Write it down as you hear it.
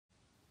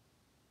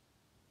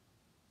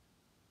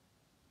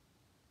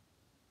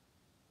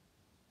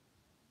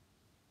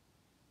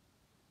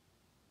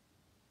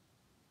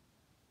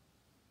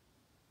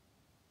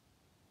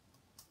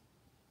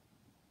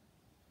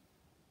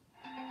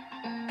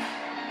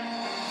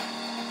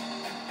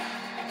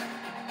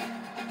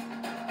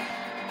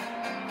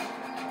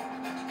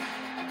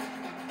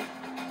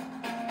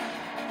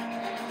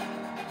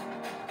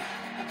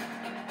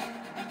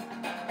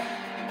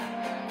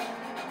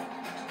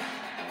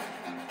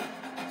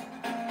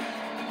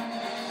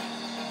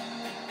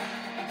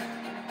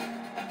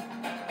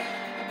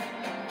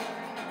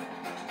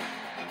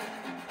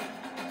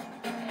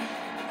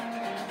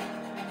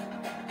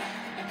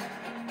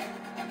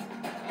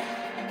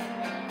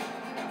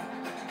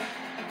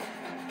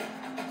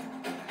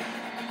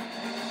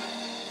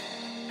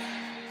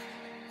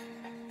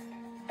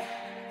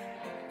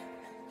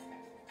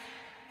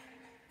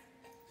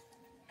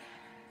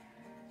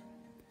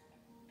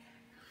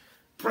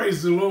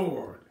Praise the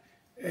Lord.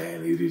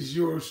 And it is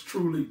yours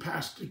truly,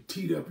 Pastor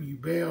T.W.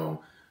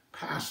 Bell,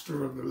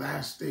 pastor of the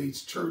Last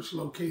Stage Church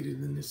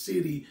located in the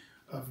city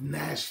of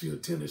Nashville,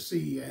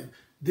 Tennessee. And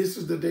this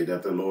is the day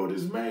that the Lord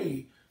has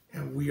made.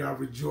 And we are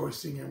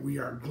rejoicing and we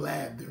are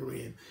glad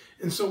therein.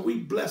 And so we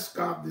bless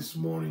God this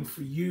morning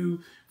for you,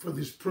 for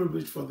this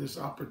privilege, for this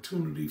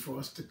opportunity for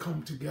us to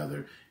come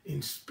together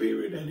in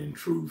spirit and in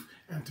truth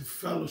and to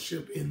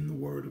fellowship in the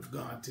Word of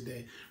God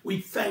today. We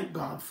thank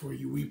God for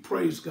you. We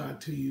praise God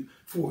to you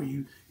for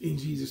you in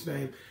Jesus'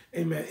 name.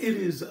 Amen. It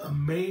is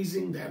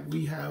amazing that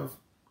we have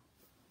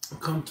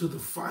come to the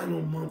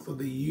final month of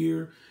the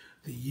year.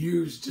 The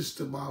year is just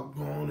about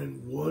gone,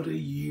 and what a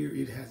year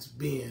it has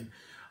been.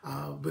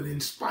 But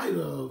in spite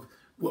of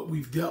what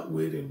we've dealt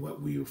with and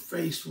what we are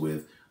faced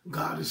with,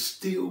 God is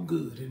still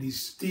good and he's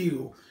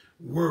still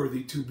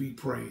worthy to be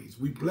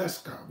praised. We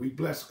bless God. We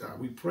bless God.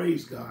 We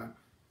praise God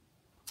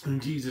in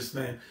Jesus'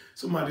 name.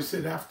 Somebody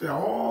said, after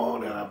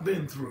all that I've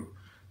been through,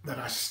 that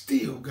I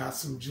still got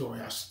some joy.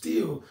 I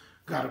still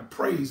got a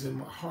praise in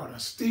my heart. I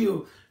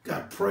still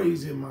got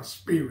praise in my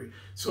spirit.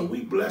 So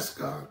we bless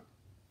God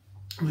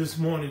this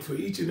morning for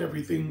each and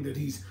everything that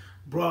he's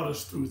brought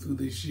us through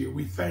this year.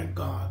 We thank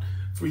God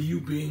for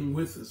you being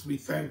with us. We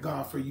thank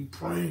God for you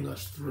praying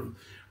us through.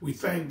 We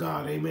thank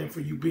God, amen, for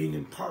you being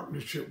in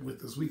partnership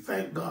with us. We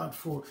thank God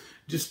for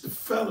just the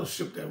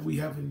fellowship that we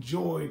have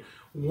enjoyed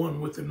one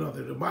with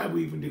another. The Bible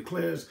even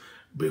declares,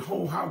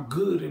 behold, how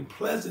good and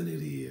pleasant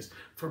it is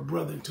for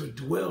brethren to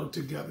dwell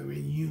together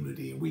in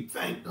unity. And we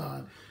thank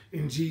God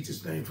in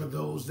Jesus' name for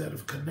those that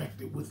have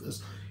connected with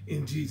us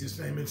in Jesus'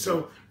 name. And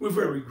so we're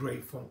very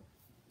grateful.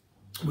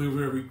 We're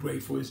very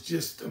grateful. It's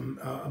just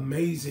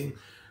amazing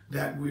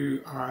that we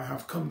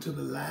have come to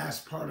the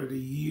last part of the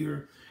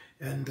year.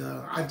 And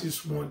I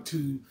just want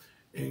to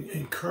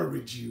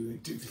encourage you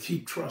to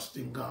keep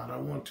trusting God. I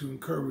want to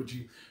encourage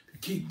you to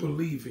keep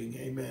believing.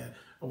 Amen.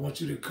 I want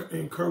you to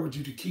encourage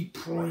you to keep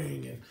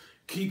praying and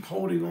keep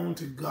holding on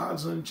to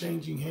God's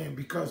unchanging hand,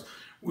 because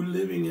we're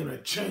living in a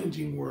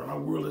changing world. Our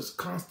world is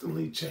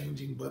constantly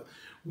changing. But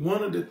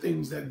one of the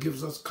things that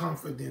gives us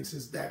confidence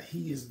is that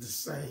he is the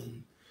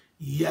same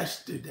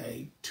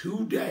yesterday,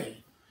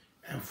 today,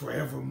 and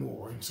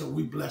forevermore. And so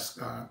we bless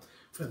God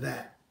for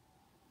that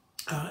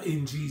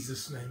in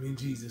Jesus' name, in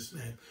Jesus'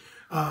 name.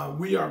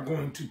 We are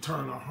going to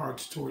turn our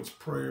hearts towards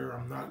prayer.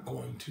 I'm not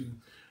going to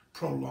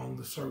prolong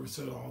the service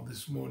at all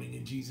this morning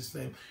in Jesus'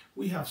 name.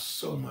 We have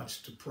so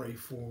much to pray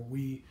for.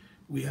 We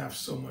have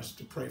so much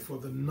to pray for.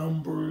 The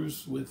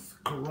numbers with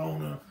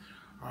Corona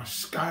are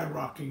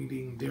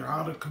skyrocketing. They're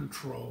out of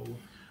control.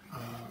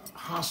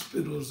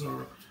 Hospitals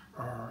are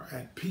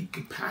at peak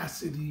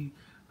capacity.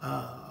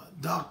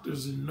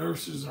 Doctors and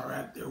nurses are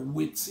at their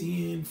wits'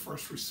 end.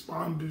 First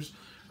responders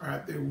are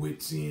at their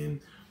wits'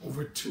 end.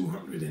 Over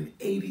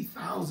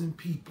 280,000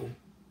 people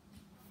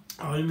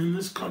in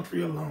this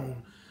country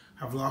alone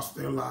have lost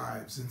their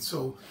lives. And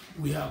so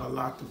we have a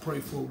lot to pray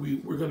for.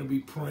 We're going to be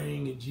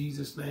praying in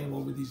Jesus' name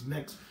over these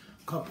next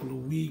couple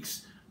of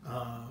weeks.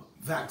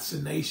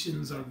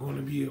 Vaccinations are going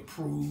to be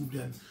approved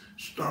and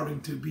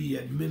starting to be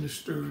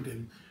administered,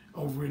 and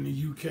over in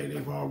the UK,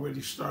 they've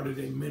already started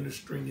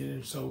administering it.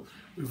 And so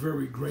we're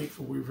very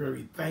grateful. We're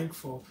very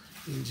thankful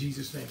in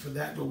Jesus' name for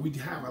that. But we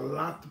have a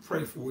lot to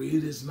pray for.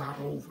 It is not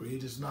over.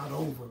 It is not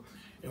over.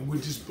 And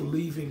we're just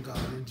believing God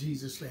in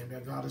Jesus' name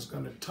that God is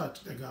going to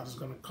touch, that God is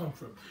going to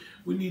comfort.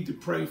 We need to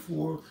pray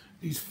for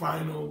these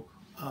final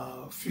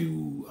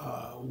few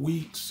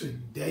weeks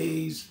and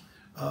days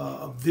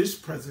of this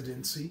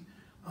presidency,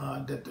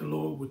 that the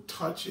Lord would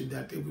touch and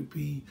that there would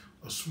be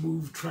a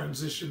smooth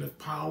transition of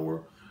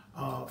power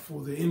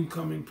for the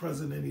incoming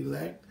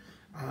president-elect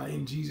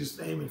in Jesus'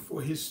 name, and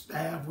for his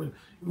staff. When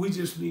we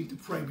just need to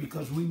pray,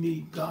 because we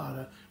need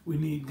God. We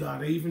need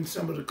God. Even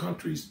some of the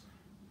countries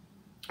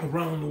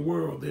around the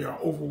world, they are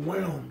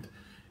overwhelmed,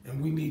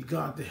 and we need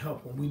God to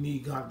help them. We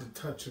need God to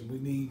touch them. We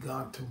need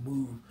God to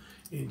move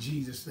in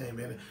Jesus' name.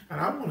 And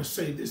I want to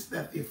say this,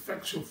 that the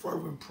effectual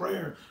fervent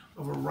prayer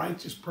of a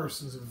righteous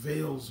person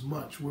avails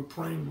much. We're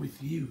praying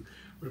with you.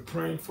 We're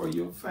praying for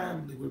your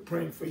family. We're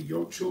praying for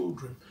your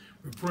children.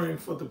 We're praying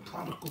for the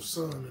prodigal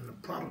son and the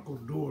prodigal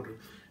daughter,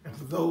 and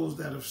for those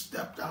that have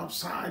stepped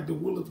outside the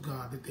will of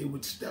God, that they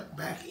would step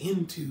back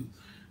into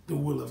the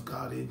will of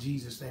God in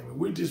Jesus' name. And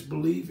we're just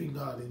believing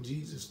God in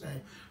Jesus'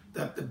 name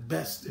that the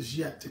best is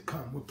yet to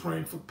come. We're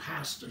praying for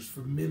pastors,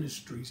 for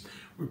ministries.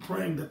 We're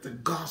praying that the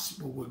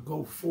gospel would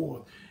go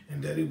forth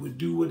and that it would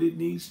do what it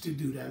needs to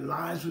do, that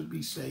lives would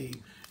be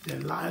saved,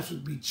 that lives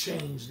would be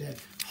changed, that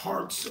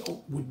hearts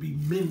would be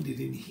mended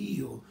and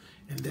healed,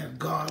 and that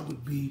God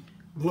would be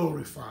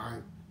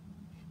glorified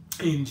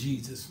in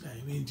Jesus'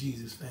 name, in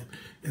Jesus' name.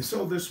 And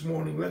so this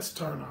morning, let's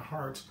turn our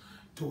hearts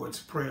towards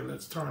prayer.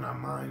 Let's turn our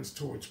minds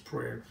towards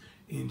prayer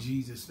in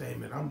Jesus'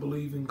 name. And I'm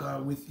believing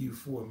God with you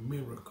for a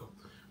miracle.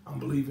 I'm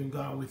believing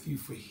God with you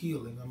for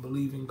healing. I'm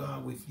believing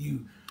God with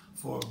you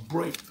for a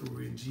breakthrough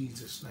in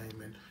Jesus' name.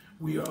 And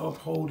we are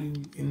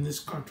upholding in this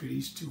country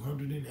these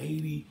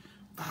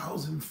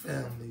 280,000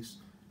 families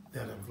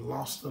that have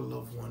lost a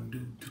loved one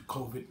due to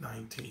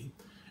COVID-19.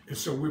 And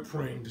so we're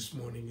praying this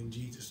morning in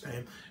Jesus'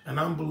 name. And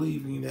I'm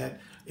believing that,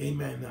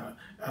 amen,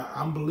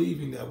 I'm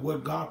believing that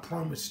what God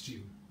promised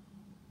you,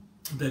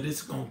 that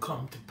it's going to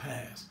come to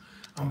pass.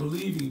 I'm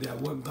believing that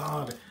what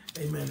God,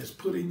 amen, has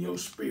put in your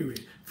spirit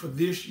for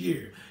this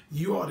year,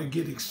 you ought to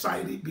get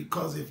excited,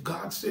 because if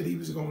God said he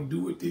was going to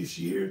do it this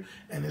year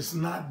and it's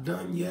not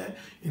done yet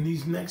in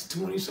these next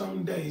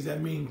 20-something days,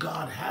 that means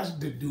God has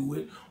to do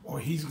it, or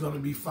he's going to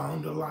be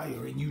found a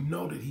liar. And you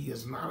know that he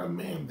is not a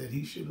man that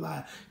he should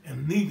lie,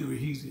 and neither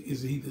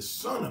is he the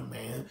son of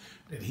man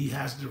that he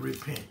has to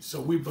repent. So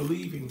we're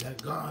believing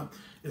that God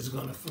is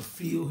going to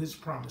fulfill his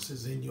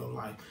promises in your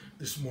life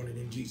this morning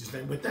in Jesus'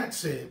 name. With that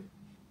said,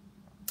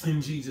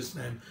 in Jesus'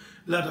 name,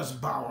 let us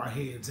bow our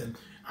heads. And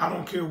I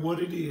don't care what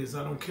it is.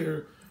 I don't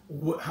care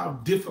how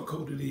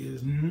difficult it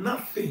is.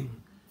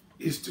 Nothing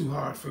is too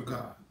hard for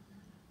God.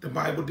 The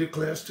Bible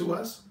declares to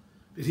us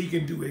that he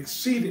can do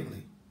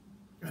exceedingly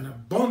and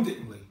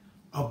abundantly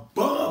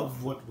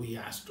above what we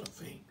ask or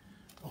think,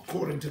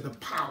 according to the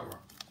power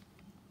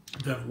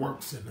that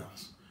works in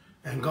us.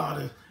 And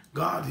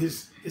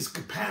his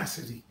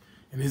capacity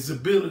and his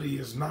ability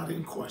is not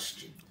in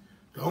question.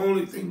 The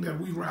only thing that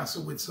we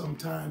wrestle with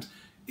sometimes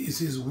is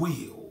his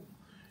will.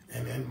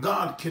 And then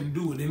God can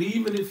do it. And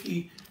even if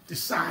he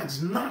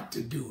decides not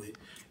to do it,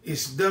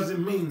 it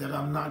doesn't mean that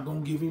I'm not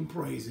going to give him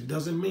praise. It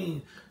doesn't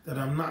mean that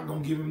I'm not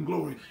going to give him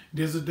glory.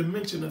 There's a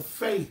dimension of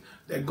faith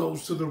that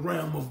goes to the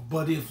realm of,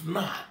 but if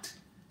not,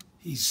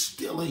 he's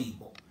still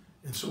able.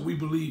 And so we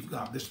believe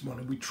God this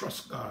morning. We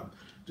trust God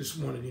this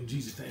morning in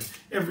Jesus' name.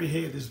 Every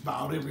head is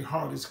bowed, every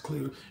heart is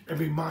clear,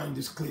 every mind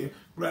is clear.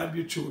 Grab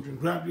your children,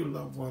 grab your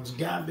loved ones,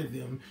 gather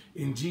them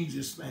in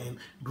Jesus' name.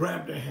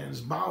 Grab their hands,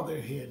 bow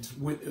their heads.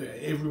 With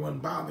everyone,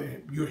 bow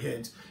your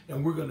heads,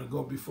 and we're going to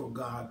go before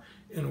God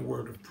in a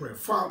word of prayer.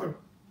 Father,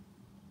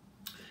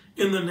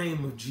 in the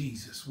name of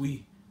Jesus,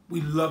 we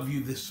love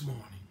you this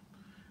morning.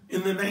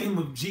 In the name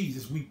of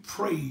Jesus, we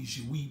praise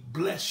you, we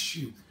bless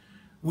you,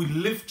 we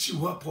lift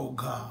you up, oh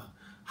God.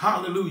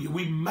 Hallelujah.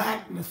 We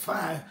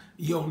magnify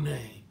your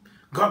name.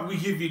 God, we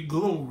give you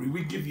glory.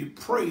 We give you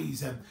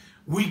praise, and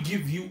we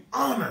give you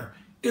honor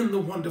in the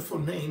wonderful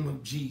name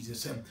of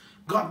Jesus. And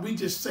God, we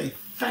just say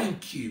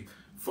thank you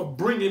for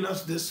bringing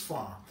us this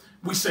far.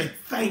 We say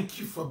thank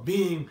you for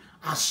being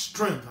our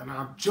strength and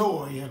our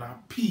joy and our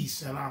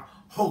peace and our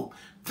hope.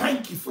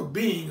 Thank you for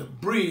being a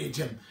bridge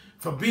and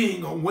for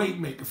being a way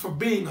maker, for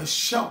being a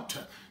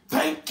shelter.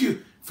 Thank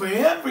you for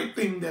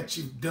everything that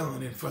you've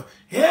done and for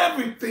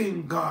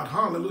everything, God,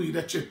 hallelujah,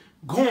 that you're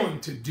going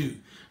to do.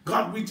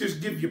 God, we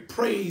just give you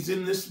praise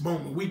in this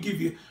moment. We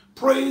give you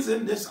praise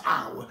in this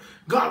hour.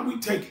 God, we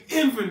take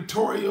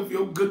inventory of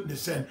your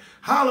goodness, and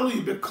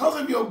hallelujah,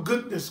 because of your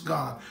goodness,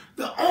 God,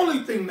 the only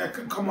thing that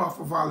can come off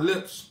of our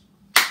lips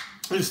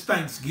is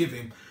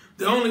thanksgiving.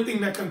 The only thing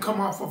that can come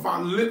off of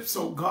our lips,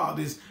 oh God,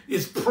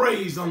 is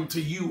praise unto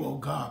you, oh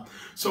God.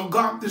 So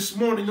God, this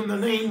morning in the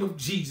name of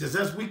Jesus,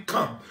 as we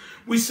come,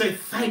 we say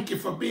thank you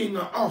for being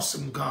an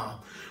awesome God.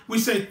 We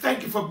say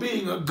thank you for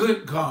being a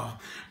good God.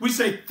 We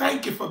say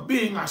thank you for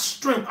being our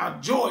strength, our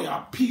joy,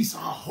 our peace,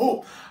 our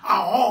hope,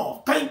 our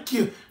all. Thank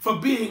you for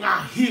being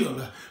our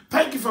healer.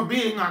 Thank you for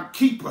being our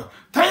keeper.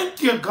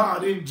 Thank you,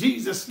 God, in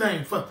Jesus'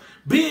 name, for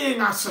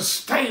being our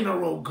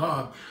sustainer, oh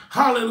God.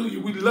 Hallelujah.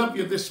 We love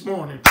you this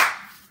morning.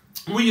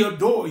 We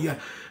adore you.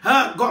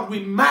 God, we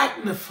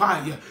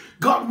magnify you.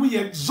 God, we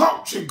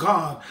exalt you,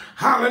 God.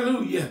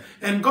 Hallelujah.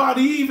 And God,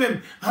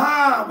 even,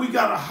 we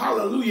got a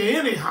hallelujah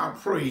anyhow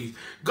praise.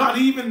 God,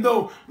 even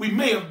though we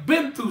may have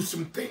been through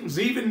some things,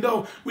 even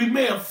though we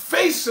may have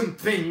faced some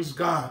things,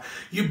 God,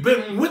 you've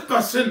been with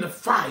us in the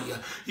fire.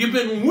 You've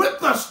been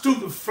with us through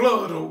the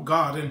flood, oh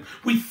God. And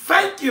we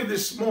thank you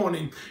this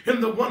morning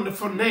in the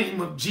wonderful name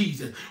of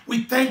Jesus.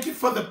 We thank you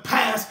for the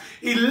past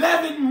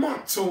 11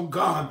 months, oh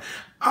God.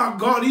 Our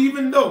God,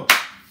 even though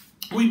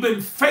we've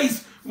been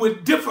faced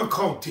with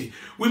difficulty,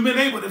 we've been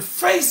able to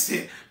face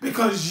it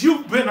because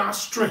you've been our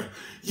strength.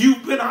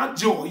 You've been our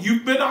joy.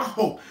 You've been our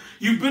hope.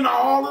 You've been our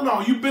all in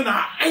all. You've been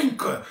our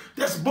anchor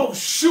that's both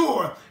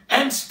sure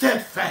and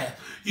steadfast.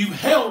 You've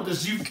held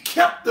us. You've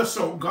kept us,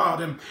 oh God.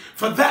 And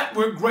for that,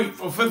 we're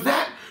grateful. For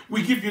that,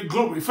 we give you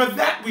glory. For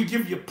that, we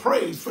give you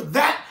praise. For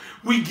that,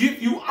 we give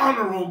you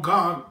honor, oh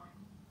God,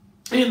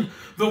 in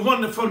the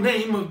wonderful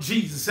name of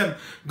Jesus. And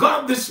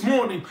God, this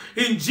morning,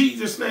 in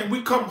Jesus' name,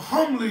 we come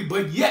humbly,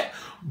 but yet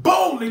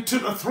boldly to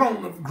the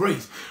throne of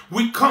grace.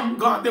 We come,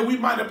 God, that we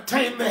might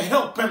obtain the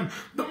help and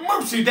the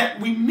mercy that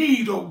we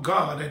need, oh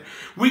God. And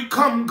we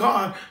come,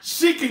 God,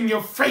 seeking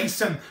your face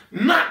and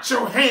not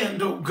your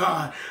hand, oh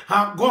God.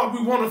 God,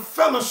 we want to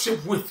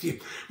fellowship with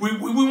you. We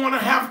want to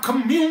have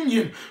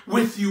communion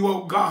with you,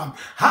 oh God.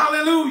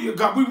 Hallelujah,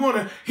 God. We want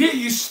to hear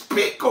you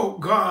speak, oh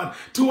God,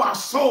 to our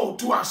soul,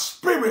 to our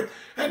spirit,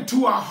 and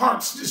to our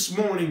hearts this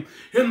morning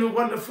in the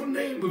wonderful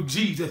name of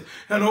Jesus.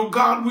 And oh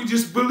God, we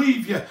just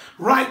believe you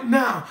right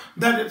now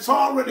that it's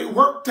already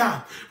worked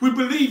out. We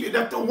believe you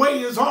that the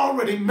way is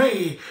already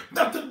made,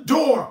 that the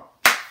door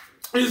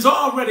is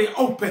already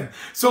open.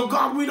 So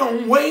God, we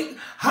don't wait,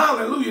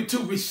 hallelujah,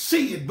 till we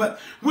see it, but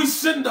we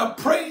send up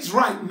praise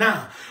right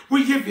now.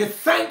 We give you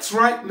thanks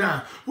right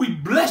now. We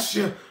bless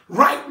you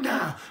right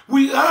now.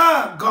 We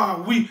are,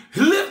 God, we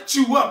lift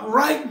you up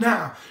right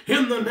now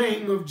in the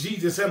name of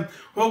Jesus. And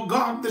oh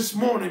God, this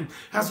morning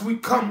as we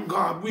come,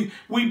 God,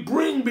 we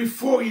bring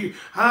before you,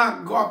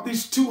 God,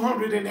 these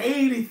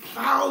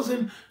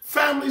 280,000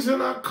 families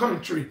in our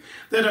country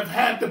that have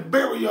had to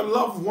bury a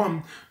loved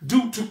one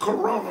due to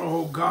corona,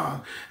 oh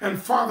God.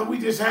 And Father, we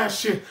just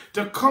ask you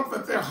to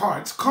comfort their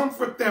hearts,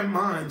 comfort their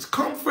minds,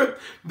 comfort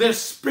their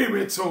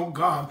spirits, oh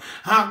God.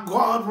 Our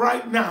God,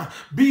 right now,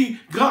 be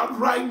God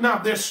right now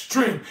their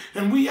strength.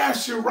 And we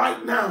ask you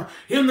right now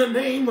in the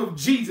name of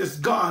Jesus,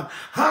 God,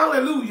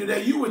 hallelujah,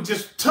 that you would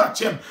just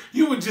touch him.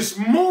 You would just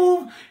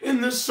move in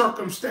this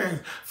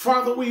circumstance.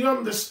 Father, we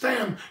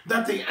understand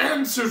that the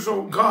answers,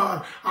 oh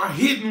God, are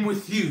hidden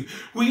with you.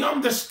 We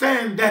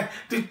understand that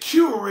the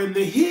cure and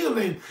the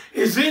healing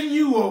is in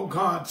you, oh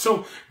God.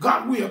 So,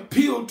 God, we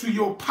appeal to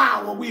your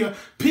power. We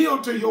appeal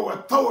to your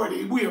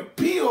authority. We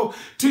appeal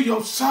to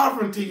your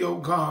sovereignty, oh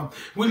God.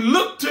 We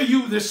look to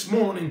you this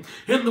morning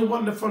in the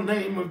wonderful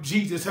name of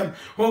Jesus. And,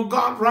 oh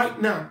God,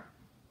 right now,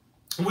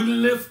 we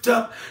lift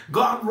up,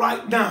 God,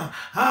 right now,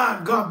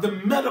 God, the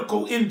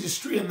medical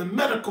industry and the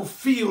medical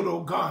field,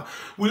 oh God.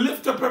 We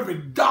lift up every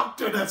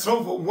doctor that's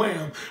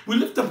overwhelmed. We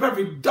lift up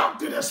every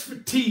doctor that's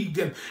fatigued.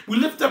 And we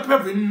lift up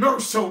every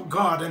nurse, oh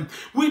God. And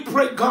we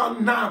pray, God,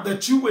 now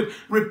that you would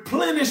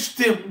replenish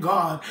them,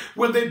 God,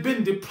 where they've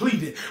been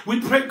depleted. We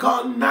pray,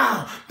 God,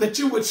 now that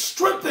you would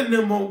strengthen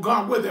them, oh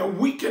God, where they're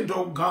weakened,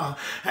 oh God.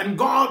 And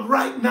God,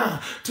 right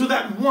now, to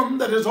that one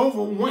that is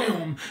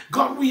overwhelmed,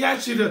 God, we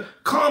ask you to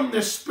calm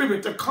their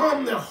spirit, to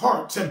calm their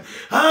hearts. And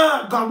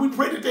God, we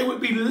pray that they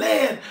would be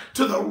led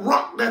to the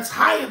rock that's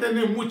higher than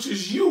them, which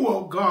is you,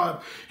 oh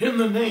God, in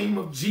the name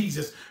of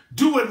Jesus.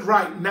 Do it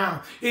right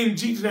now in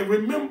Jesus' name.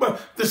 Remember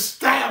the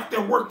staff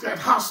that worked at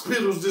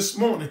hospitals this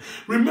morning.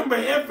 Remember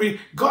every,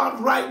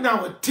 God, right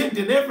now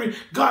attendant, every,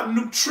 God,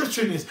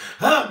 nutritionist,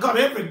 God,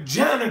 every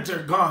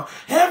janitor, God,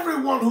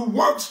 everyone who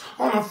works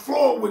on a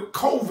floor with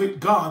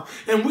COVID, God.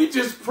 And we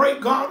just pray,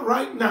 God,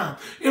 right now,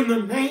 in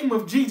the name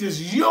of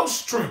Jesus, your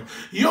strength,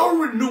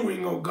 your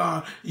renewing, oh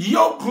God,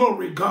 your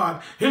glory,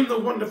 God, in the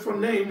wonderful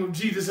name of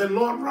Jesus. And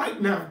Lord,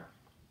 right now,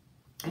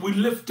 we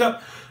lift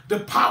up the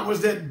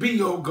powers that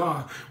be, oh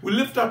God. We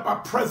lift up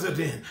our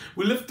president.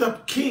 We lift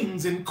up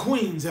kings and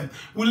queens. And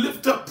we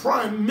lift up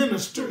prime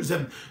ministers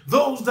and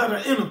those that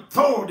are in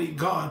authority,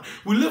 God.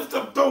 We lift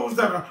up those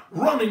that are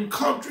running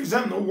countries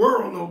and the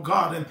world, oh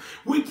God. And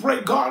we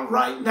pray, God,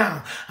 right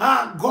now,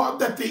 God,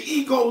 that the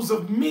egos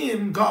of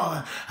men,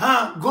 God,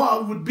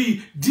 God, would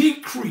be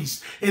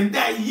decreased and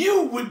that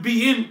you would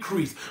be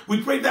increased.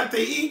 We pray that the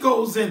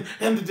egos and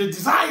the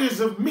desires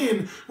of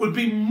men would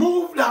be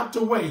moved out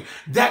the way.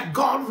 That,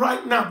 God,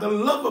 right now, the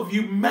love of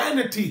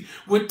humanity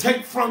would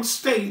take front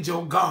stage,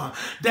 oh God.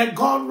 That,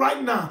 God,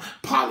 right now,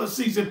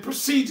 policies and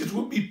procedures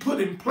would be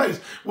put in place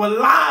where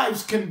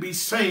lives can be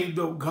saved,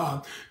 oh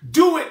God.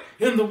 Do it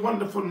in the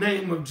wonderful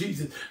name of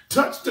Jesus.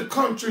 Touch the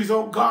countries,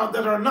 oh God,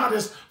 that are not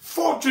as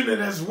fortunate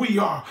as we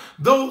are.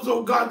 Those,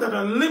 oh God, that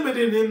are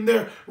limited in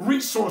their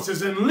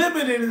resources and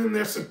limited in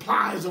their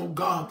supplies, oh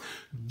God.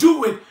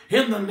 Do it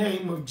in the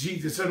name of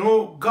Jesus. And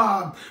oh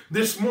God,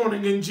 this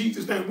morning in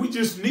Jesus' name, we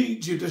just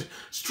need you to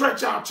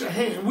stretch out your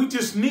hand. We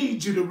just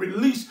need you to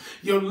release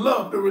your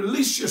love, to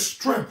release your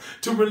strength,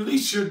 to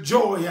release your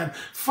joy. And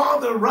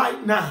Father,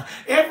 right now,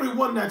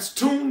 everyone that's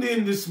tuned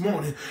in this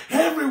morning,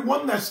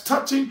 everyone that's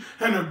touching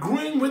and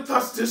agreeing with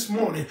us this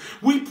morning,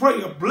 we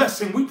pray a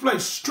blessing, we pray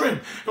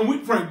strength, and we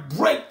pray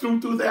breakthrough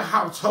through their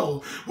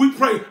household. We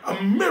pray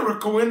a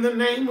miracle in the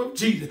name of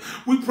Jesus.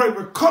 We pray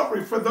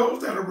recovery for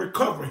those that are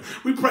recovering.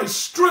 We pray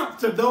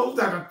strength to those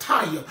that are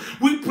tired.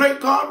 We pray,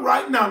 God,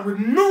 right now,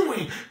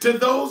 renewing to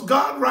those,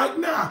 God, right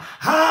now,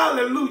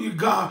 hallelujah,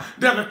 God,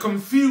 that are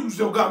confused,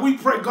 oh God. We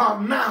pray,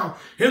 God, now,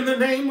 in the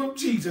name of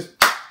Jesus,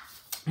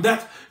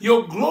 that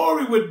your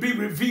glory would be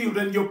revealed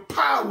and your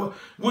power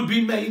would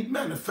be made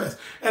manifest.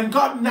 And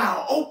God,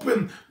 now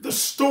open the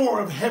store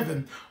of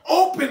heaven.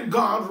 Open,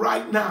 God,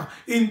 right now,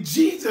 in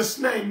Jesus'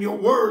 name, your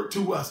word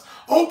to us.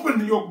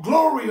 Open your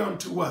glory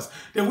unto us,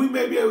 that we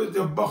may be able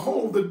to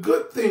behold the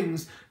good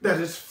things that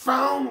is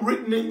found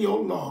written in your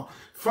law.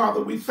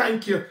 Father, we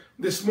thank you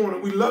this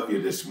morning. We love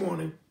you this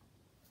morning,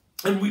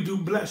 and we do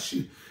bless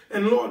you.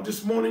 And Lord,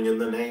 this morning, in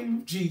the name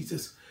of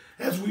Jesus,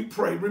 as we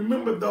pray,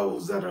 remember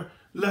those that are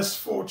less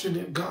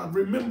fortunate, God.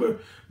 Remember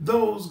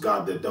those,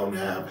 God, that don't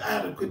have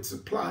adequate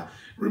supply.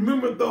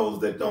 Remember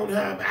those that don't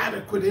have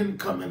adequate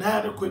income and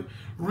adequate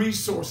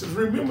resources.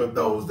 Remember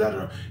those that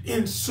are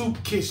in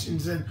soup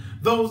kitchens and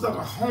those that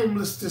are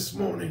homeless this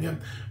morning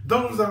and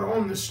those that are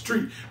on the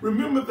street.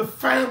 Remember the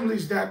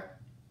families that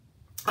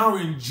are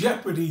in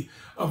jeopardy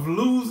of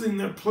losing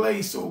their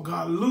place, oh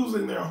God,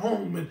 losing their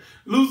home and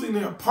losing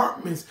their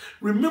apartments.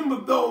 Remember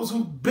those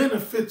whose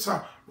benefits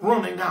are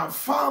running out.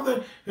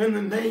 Father, in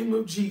the name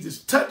of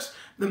Jesus, touch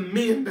the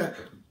men that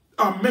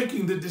are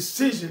making the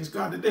decisions,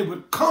 God, that they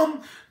would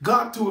come,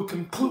 God, to a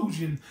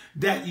conclusion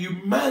that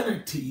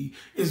humanity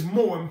is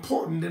more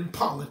important than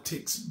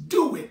politics.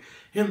 Do it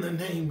in the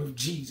name of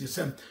Jesus.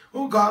 And,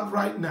 oh God,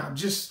 right now,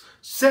 just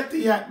set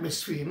the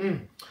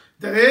atmosphere.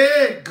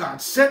 Hey,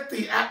 God, set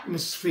the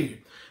atmosphere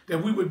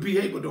that we would be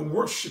able to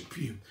worship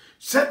you.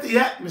 Set the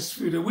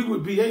atmosphere that we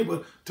would be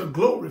able to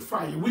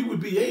glorify you. We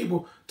would be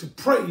able to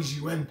praise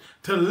you and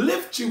to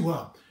lift you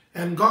up.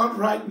 And God,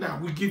 right now,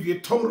 we give you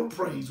total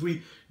praise.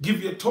 We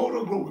give you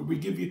total glory. We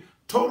give you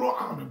total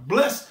honor.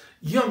 Bless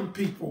young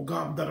people,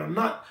 God, that are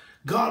not,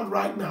 God,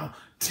 right now,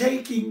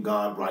 taking,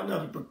 God, right now,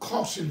 the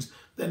precautions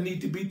that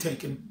need to be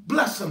taken.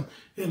 Bless them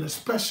in a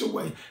special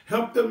way.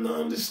 Help them to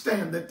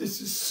understand that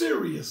this is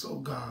serious, oh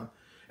God.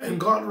 And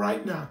God,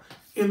 right now,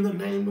 in the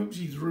name of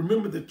Jesus,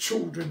 remember the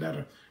children that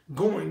are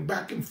going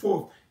back and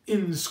forth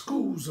in the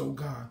schools, oh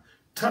God.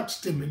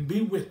 Touch them and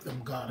be with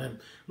them, God. And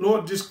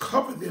Lord, just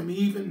cover them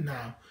even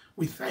now.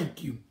 We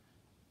thank you.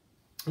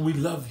 We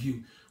love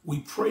you.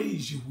 We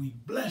praise you. We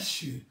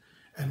bless you.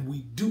 And we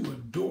do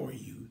adore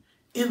you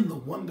in the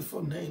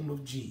wonderful name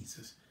of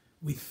Jesus.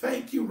 We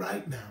thank you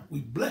right now.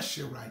 We bless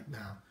you right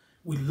now.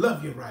 We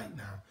love you right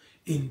now.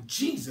 In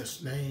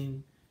Jesus'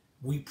 name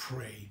we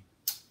pray.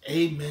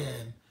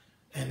 Amen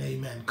and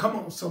amen. Come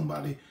on,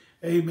 somebody.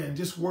 Amen.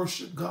 Just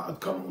worship God.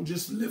 Come on,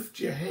 just lift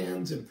your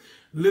hands and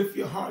lift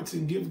your hearts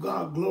and give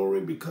God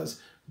glory, because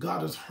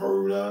God has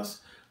heard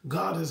us.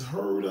 God has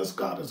heard us.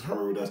 God has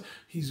heard us.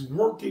 He's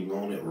working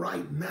on it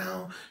right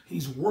now.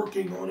 He's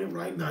working on it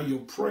right now.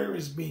 Your prayer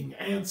is being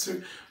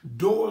answered.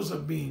 Doors are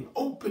being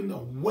opened. A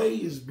way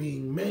is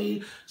being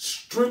made.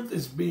 Strength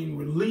is being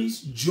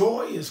released.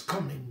 Joy is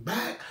coming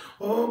back.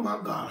 Oh my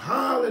God.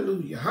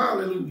 Hallelujah.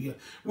 Hallelujah.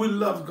 We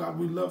love God.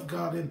 We love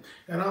God. And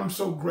I'm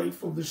so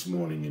grateful this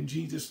morning in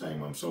Jesus'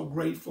 name. I'm so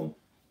grateful.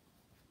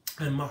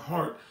 And my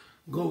heart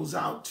goes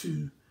out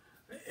to,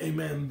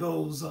 amen,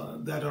 those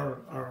that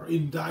are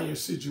in dire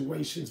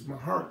situations. My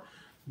heart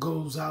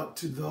goes out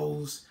to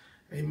those,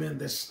 amen,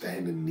 that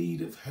stand in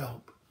need of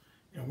help.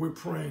 And we're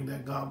praying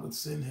that God would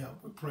send help.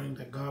 We're praying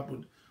that God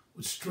would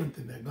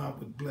strengthen, that God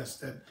would bless,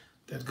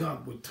 that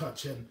God would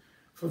touch. And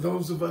for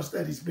those of us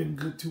that he's been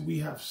good to, we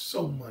have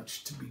so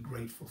much to be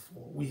grateful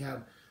for. We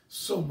have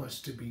so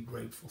much to be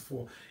grateful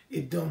for.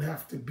 It don't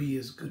have to be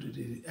as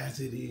good as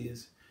it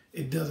is.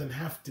 It doesn't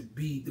have to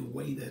be the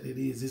way that it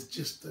is. It's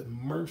just the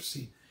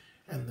mercy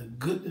and the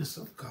goodness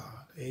of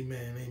God.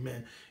 Amen.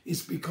 Amen.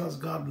 It's because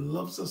God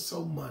loves us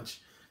so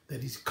much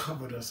that he's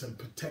covered us and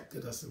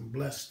protected us and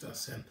blessed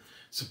us and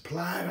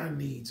supplied our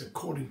needs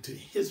according to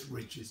his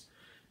riches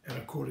and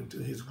according to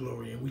his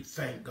glory. And we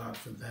thank God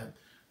for that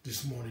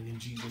this morning in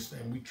Jesus'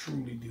 name. We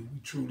truly do. We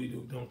truly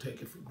do. Don't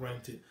take it for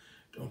granted.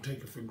 Don't take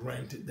it for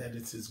granted that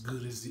it's as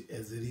good as it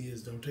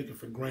is. Don't take it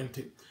for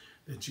granted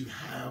that you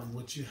have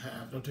what you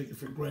have. Don't take it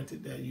for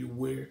granted that you're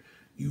where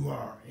you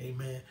are.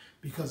 Amen.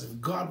 Because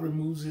if God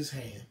removes his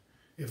hand,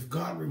 if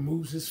God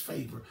removes his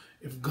favor,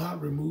 if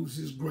God removes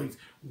his grace,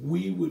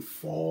 we would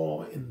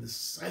fall in the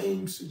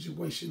same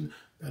situation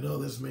that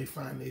others may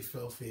find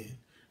themselves in.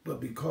 But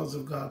because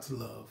of God's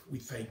love, we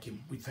thank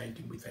him. We thank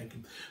him. We thank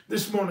him.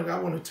 This morning, I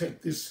want to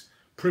take this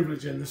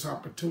privilege and this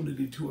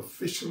opportunity to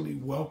officially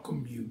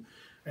welcome you.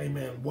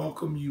 Amen.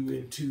 Welcome you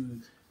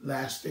into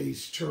Last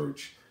Days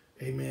Church.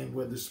 Amen.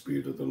 Where the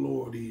Spirit of the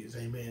Lord is.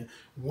 Amen.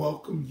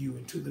 Welcome you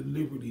into the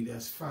liberty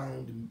that's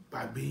found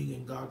by being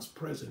in God's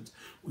presence.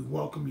 We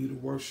welcome you to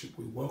worship.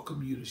 We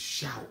welcome you to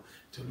shout,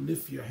 to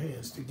lift your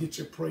hands, to get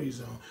your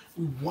praise on.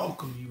 We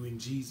welcome you in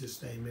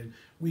Jesus' name. And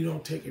we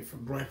don't take it for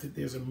granted.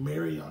 There's a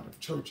myriad of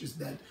churches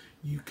that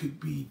you could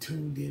be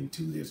tuned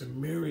into. There's a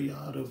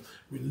myriad of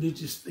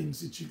religious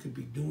things that you could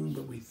be doing.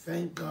 But we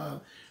thank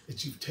God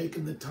that you've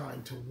taken the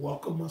time to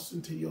welcome us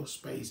into your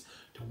space,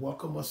 to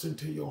welcome us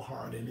into your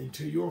heart and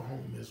into your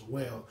home as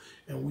well.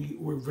 And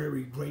we're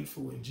very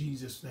grateful in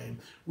Jesus' name.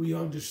 We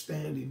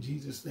understand in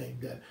Jesus' name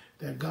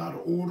that God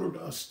ordered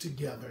us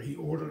together. He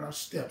ordered our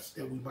steps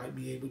that we might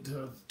be able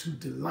to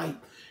delight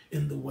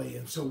in the way.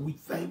 And so we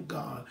thank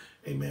God,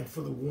 amen,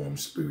 for the warm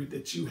spirit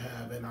that you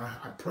have. And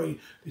I pray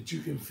that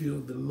you can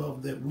feel the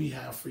love that we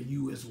have for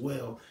you as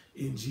well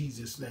in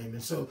Jesus' name.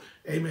 And so,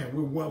 amen,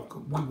 we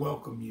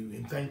welcome you.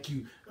 And thank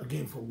you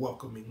again for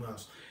welcoming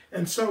us.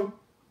 And so,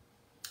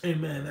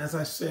 amen, as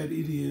I said,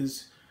 it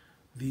is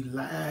the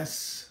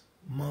last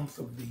month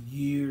of the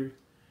year.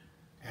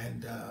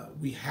 And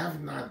we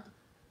have not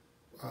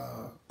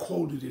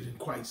quoted it in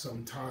quite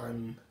some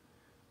time.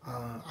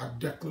 Our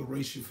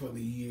declaration for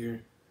the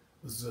year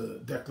was a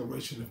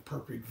declaration of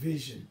perfect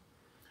vision.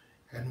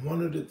 And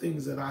one of the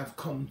things that I've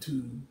come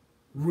to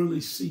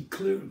really see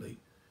clearly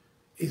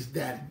is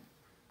that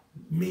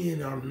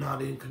men are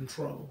not in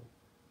control,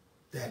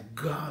 that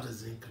God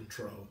is in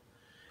control.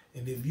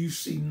 And if you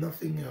see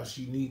nothing else,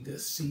 you need to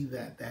see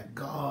that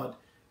God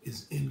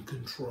is in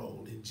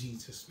control in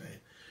Jesus' name.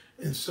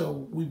 And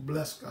so we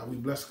bless God. We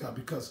bless God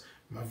because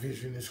my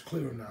vision is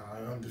clear now.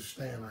 I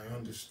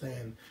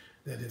understand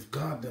that if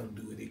God don't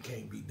do it, it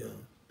can't be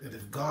done. That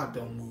if God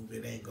don't move,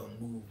 it ain't going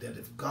to move. That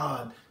if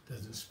God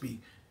doesn't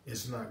speak,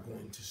 is not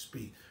going to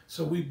speak.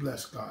 So we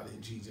bless God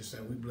in Jesus'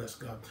 name. We bless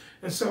God.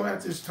 And so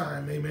at this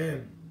time,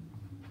 amen,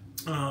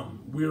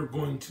 we're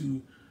going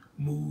to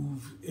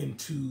move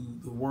into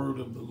the word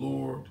of the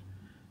Lord.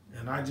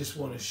 And I just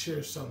want to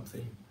share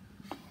something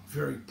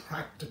very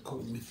practical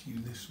with you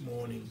this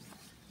morning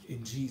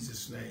in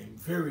Jesus' name.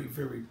 Very,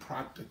 very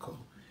practical.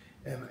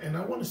 And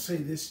I want to say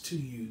this to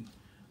you.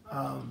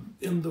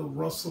 In the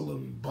rustle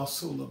and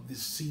bustle of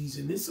this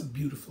season, it's a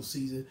beautiful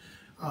season.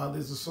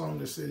 There's a song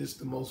that said it's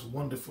the most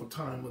wonderful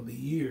time of the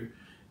year.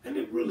 And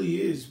it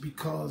really is,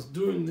 because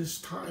during this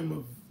time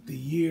of the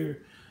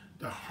year,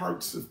 the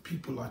hearts of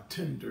people are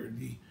tender.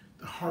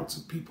 The hearts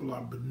of people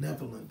are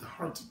benevolent. The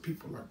hearts of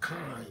people are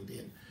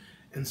kind.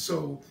 And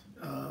so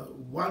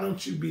why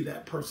don't you be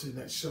that person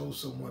that shows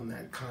someone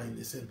that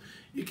kindness? And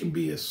it can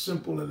be as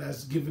simple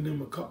as giving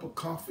them a cup of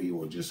coffee,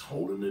 or just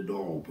holding the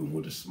door open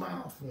with a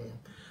smile for them.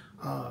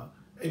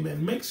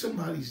 Amen. Make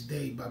somebody's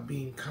day by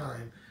being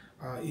kind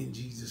in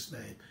Jesus'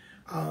 name.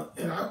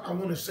 And I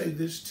want to say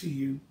this to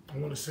you. I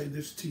want to say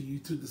this to you,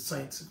 to the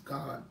saints of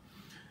God.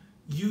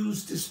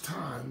 Use this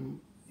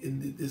time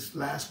in this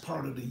last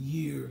part of the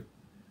year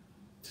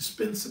to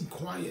spend some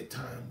quiet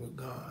time with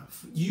God.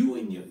 You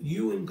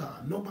and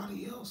God,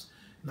 nobody else.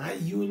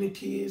 Not you and the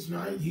kids,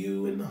 not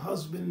you and the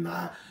husband,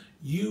 not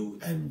you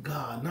and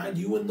God, not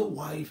you and the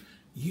wife,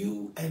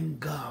 you and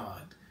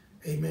God.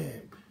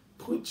 Amen.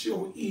 Put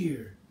your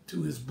ear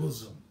to his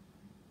bosom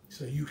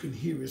so you can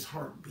hear his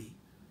heartbeat,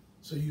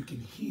 so you can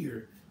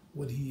hear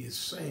what he is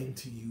saying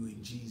to you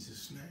in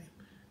Jesus'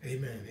 name.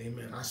 Amen.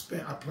 Amen.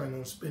 I plan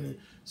on spending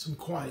some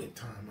quiet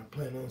time. I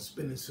plan on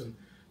spending some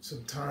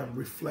time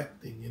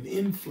reflecting and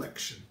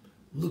inflection,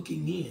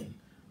 looking in.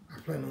 I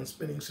plan on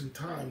spending some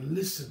time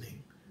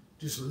listening,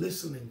 just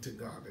listening to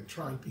God and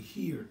trying to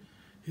hear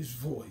his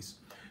voice.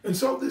 And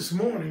so this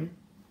morning,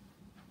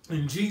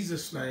 in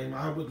Jesus' name,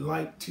 I would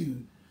like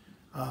to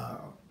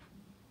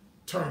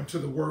turn to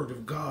the Word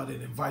of God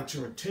and invite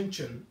your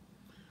attention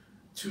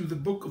to the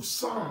book of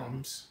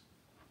Psalms,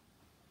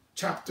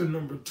 chapter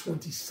number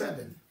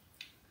 27.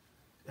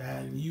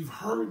 And you've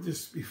heard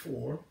this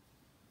before,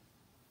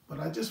 but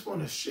I just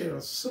want to share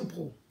a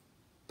simple,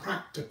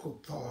 practical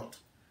thought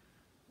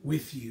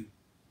with you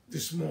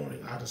this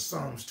morning out of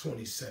Psalms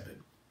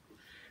 27.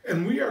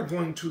 And we are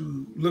going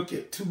to look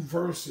at two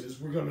verses.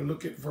 We're going to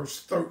look at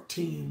verse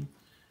 13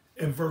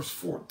 and verse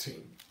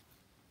 14.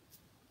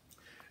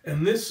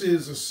 And this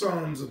is a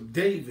Psalms of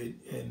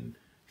David, and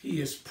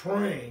he is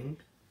praying,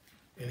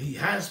 and he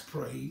has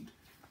prayed,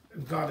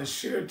 and God has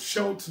showed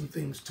some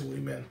things to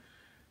him. And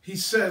he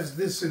says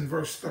this in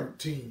verse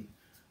 13,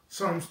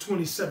 Psalms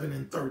 27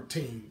 and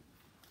 13.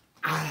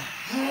 I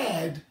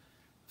had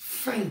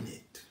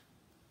fainted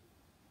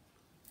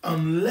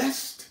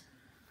unless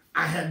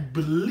I had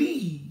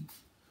believed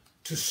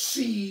to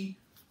see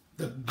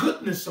the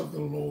goodness of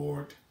the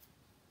Lord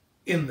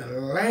in the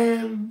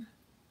land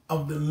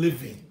of the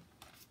living.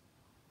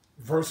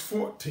 Verse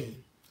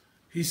 14,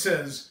 he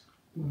says,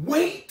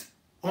 wait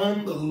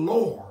on the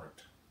Lord.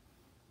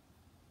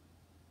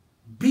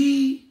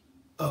 Be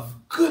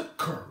of good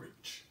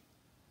courage,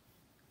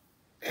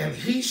 and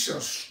he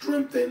shall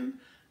strengthen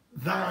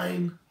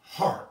thine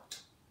heart.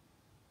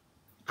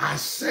 I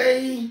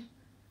say,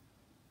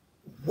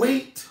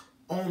 wait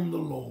on the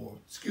Lord.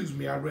 Excuse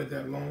me, I read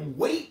that long.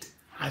 Wait,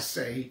 I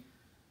say,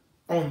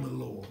 on the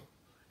Lord.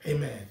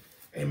 Amen.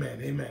 Amen.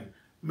 Amen.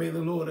 May the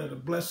Lord add a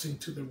blessing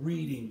to the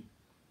reading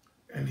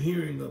and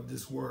hearing of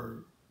this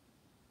word.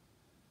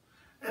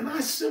 And I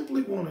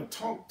simply want to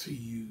talk to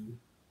you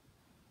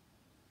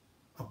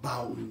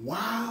about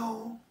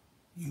while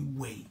you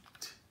wait.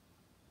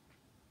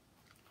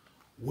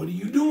 What are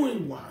you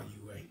doing while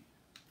you wait?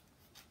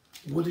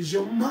 What is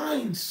your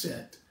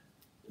mindset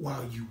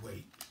while you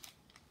wait?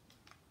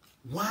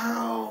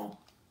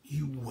 While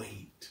you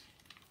wait.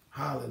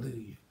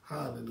 Hallelujah.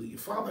 Hallelujah.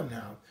 Father,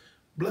 now,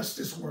 bless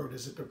this word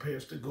as it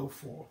prepares to go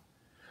forth.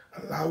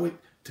 Allow it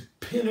to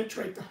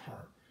penetrate the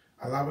heart.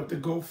 Allow it to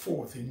go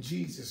forth in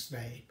Jesus'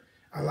 name.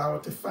 Allow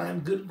it to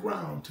find good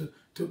ground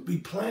to be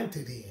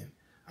planted in.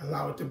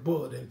 Allow it to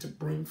bud and to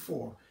bring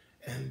forth.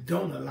 And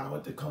don't allow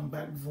it to come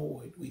back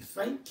void. We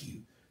thank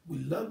you. We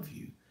love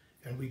you.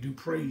 And we do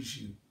praise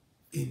you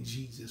in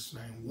Jesus'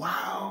 name.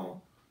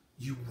 While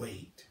you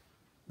wait.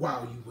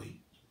 While you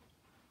wait.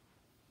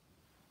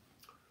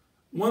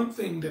 One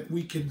thing that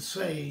we can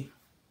say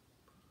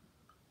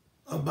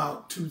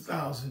about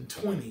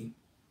 2020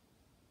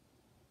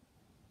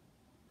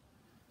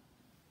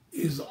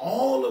 is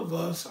all of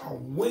us are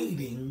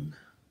waiting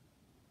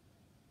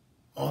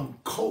on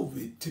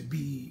COVID to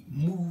be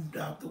moved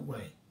out the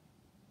way.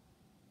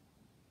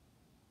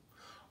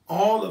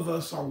 All of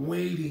us are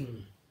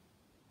waiting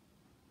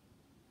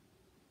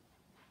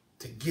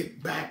to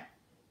get back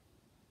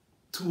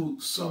to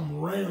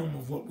some realm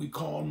of what we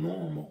call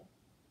normal.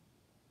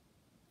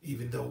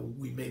 Even though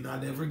we may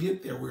not ever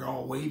get there, we're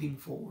all waiting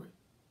for it.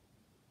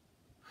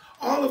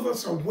 All of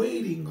us are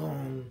waiting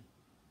on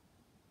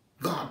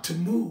God to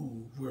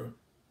move. We're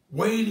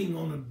waiting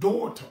on a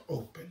door to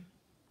open.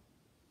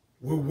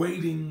 We're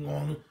waiting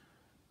on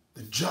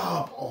the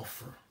job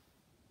offer.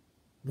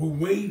 We're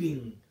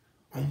waiting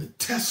on the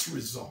test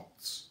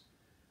results.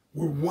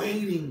 We're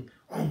waiting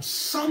on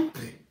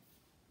something.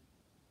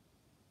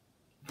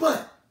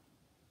 But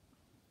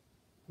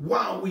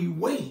while we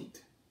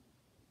wait,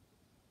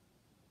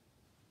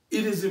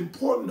 it is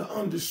important to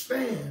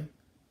understand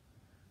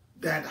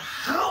that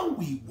how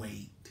we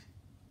wait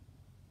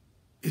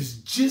is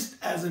just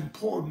as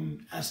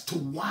important as to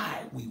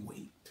why we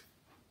wait.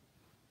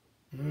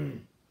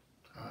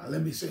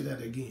 Let me say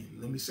that again.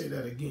 Let me say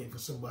that again for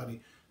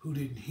somebody who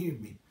didn't hear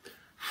me.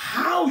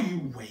 How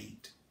you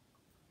wait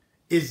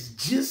is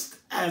just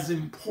as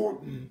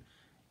important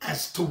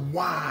as to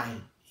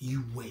why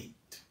you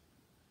wait.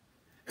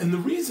 And the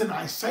reason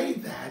I say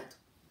that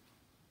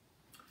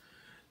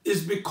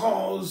is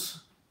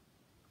because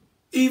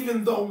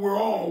even though we're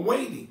all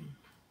waiting,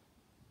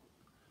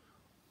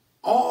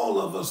 all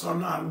of us are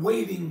not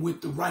waiting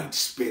with the right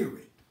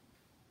spirit.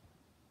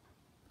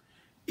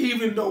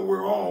 Even though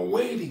we're all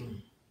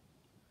waiting,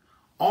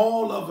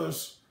 all of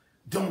us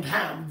don't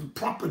have the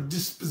proper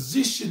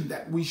disposition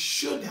that we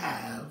should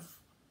have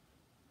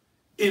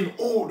in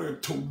order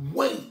to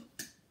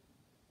wait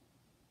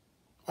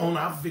on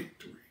our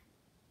victory.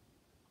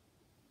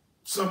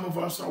 Some of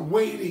us are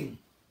waiting,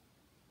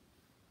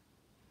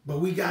 but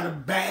we got a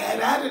bad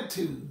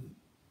attitude.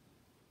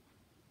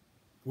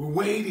 We're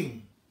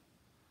waiting,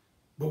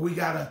 but we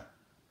got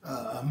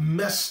a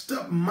messed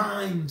up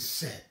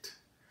mindset.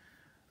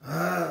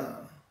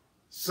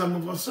 Some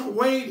of us are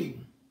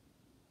waiting,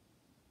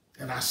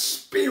 and our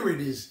spirit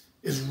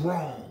is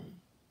wrong.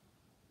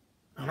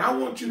 And I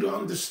want you to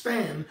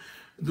understand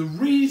the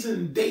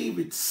reason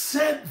David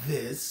said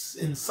this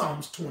in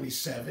Psalms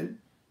 27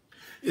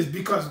 is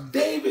because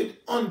David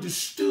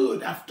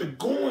understood, after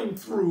going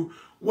through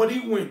what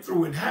he went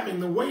through and having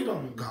to wait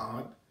on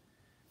God,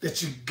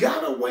 that you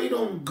gotta wait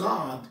on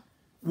God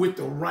with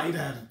the right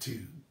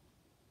attitude.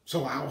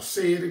 So I'll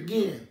say it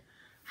again.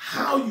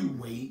 How you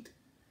wait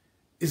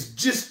is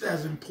just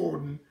as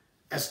important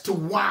as to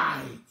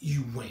why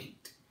you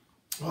wait.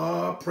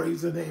 Oh,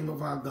 praise the name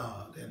of our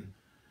God.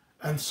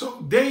 And so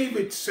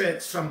David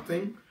said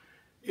something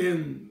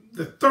in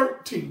the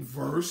 13th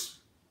verse.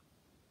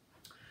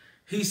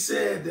 He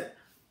said,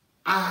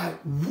 I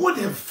would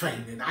have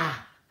fainted. I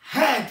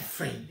had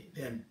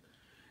fainted.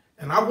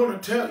 And I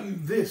want to tell you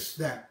this,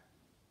 that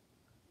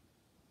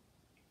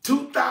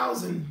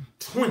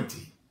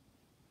 2020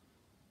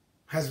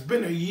 has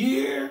been a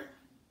year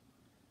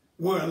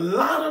where a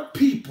lot of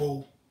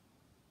people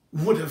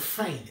would have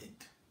fainted.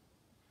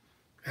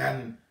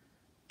 And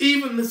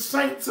even the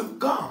saints of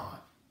God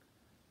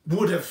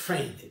would have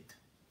fainted.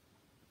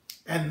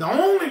 And the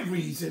only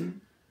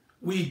reason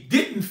we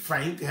didn't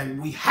faint,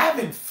 and we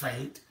haven't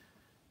fainted,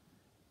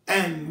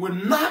 and we're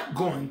not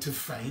going to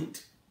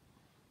faint,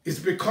 is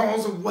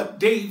because of what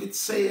David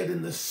said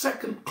in the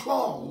second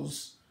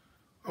clause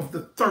of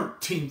the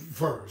 13th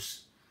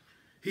verse.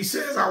 He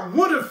says, I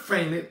would have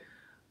fainted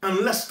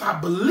unless I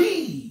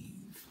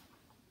believe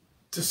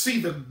to see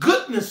the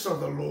goodness of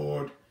the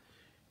Lord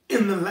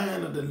in the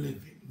land of the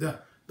living. The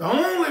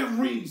only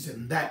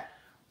reason that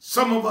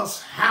some of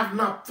us have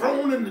not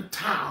thrown in the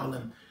towel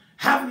and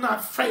have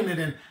not fainted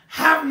and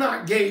have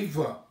not gave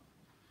up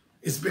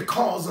is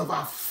because of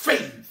our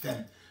faith.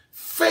 And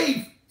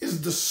faith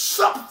is the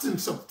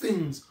substance of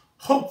things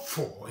hoped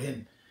for,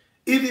 and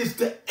it is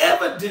the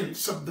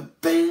evidence of the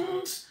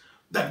things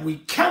that we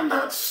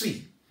cannot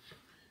see.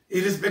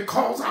 It is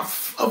because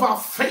of our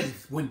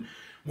faith when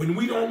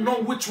we don't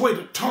know which way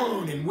to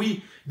turn and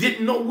we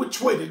didn't know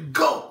which way to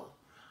go.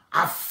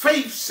 Our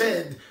faith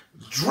said,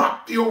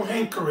 drop your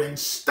anchor and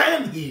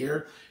stand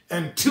here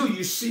until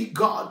you see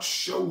God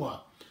show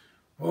up.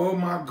 Oh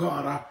my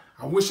God,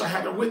 I wish I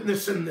had a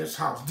witness in this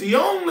house. The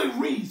only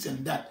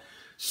reason that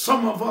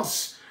some of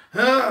us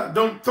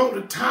don't throw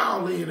the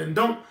towel in and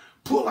don't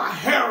pull our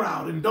hair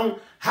out and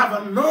don't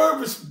have a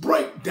nervous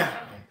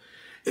breakdown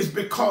is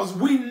because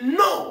we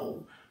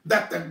know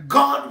that the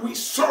God we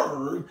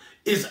serve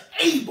is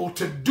able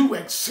to do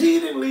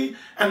exceedingly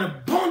and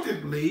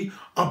abundantly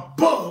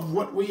above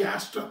what we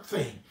ask or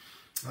think.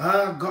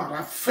 God,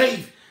 our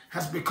faith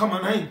has become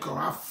an anchor.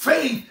 Our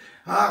faith,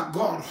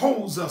 God,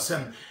 holds us.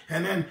 And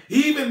then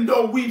even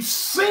though we've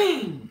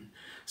seen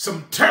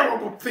some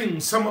terrible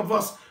things, some of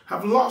us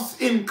have lost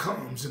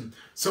incomes, and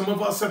some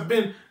of us have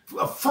been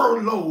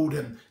furloughed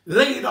and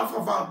laid off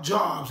of our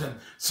jobs, and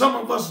some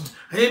of us,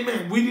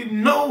 amen, we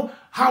didn't know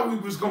how we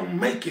was going to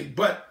make it,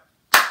 but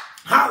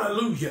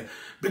hallelujah,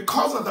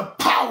 because of the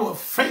power of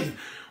faith,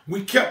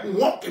 we kept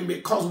walking,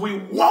 because we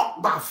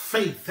walked by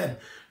faith and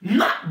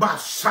not by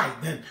sight.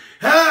 And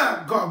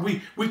God,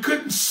 we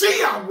couldn't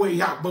see our way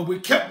out, but we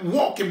kept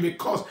walking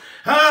because,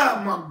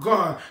 my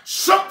God,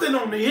 something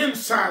on the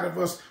inside of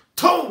us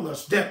told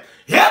us that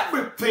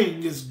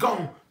everything is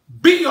going to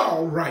be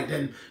all right.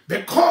 And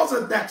because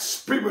of that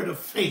spirit of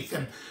faith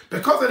and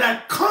because of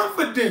that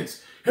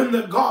confidence in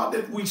the God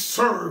that we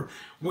serve,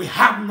 we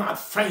have not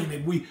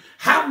fainted. We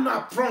have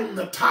not thrown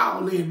the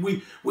towel in.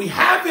 We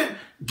haven't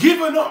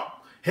given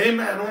up,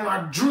 amen, on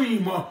our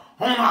dream or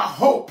on our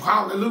hope.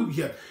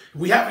 Hallelujah.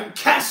 We haven't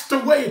cast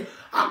away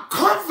our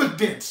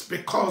confidence,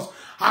 because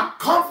our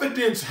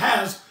confidence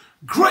has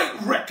great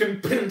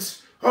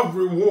recompense of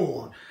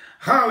reward.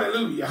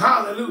 Hallelujah.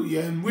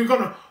 Hallelujah. And we're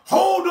going to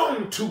hold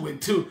on to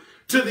it to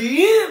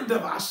the end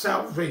of our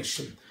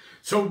salvation.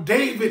 So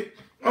David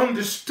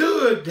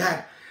understood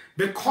that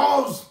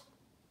because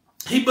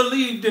he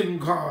believed in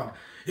God,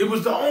 it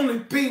was the only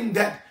thing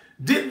that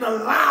didn't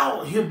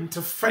allow him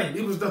to faint.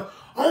 It was the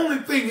only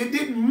thing. It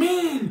didn't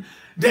mean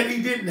that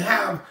he didn't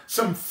have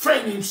some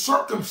fainting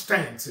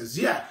circumstances.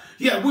 Yeah,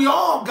 we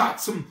all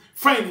got some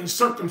fainting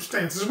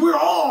circumstances. We're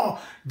all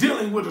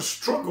dealing with a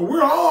struggle.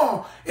 We're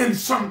all in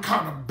some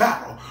kind of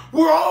battle.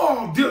 We're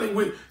all dealing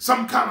with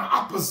some kind of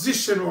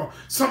opposition or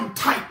some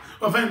type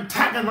of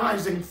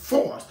antagonizing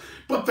force.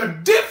 But the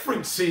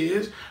difference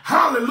is,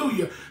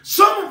 hallelujah,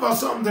 some of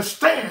us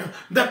understand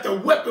that the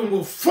weapon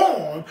will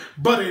form,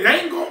 but it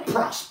ain't going to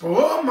prosper.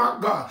 Oh, my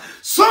God.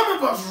 Some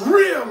of us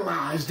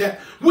realize that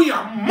we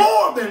are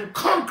more than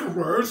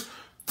conquerors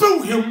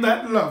through him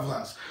that loves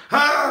us.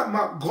 Ah,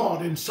 my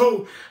God. And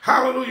so,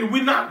 hallelujah,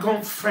 we're not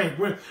going to faint.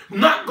 We're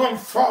not going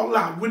to fall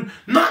out. We're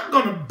not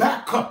going to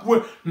back up.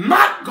 We're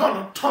not going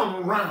to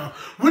turn around.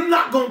 We're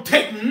not going to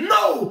take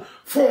no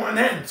for an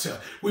answer.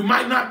 We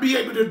might not be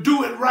able to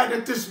do it right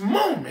at this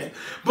moment,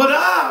 but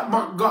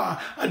my God,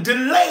 a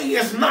delay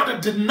is not a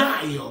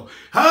denial.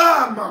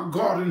 My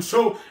God. And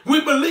so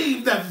we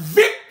believe that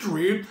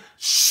victory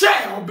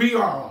shall be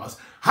ours.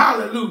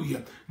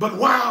 Hallelujah. But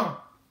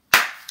while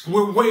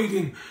we're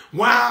waiting,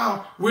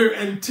 while we're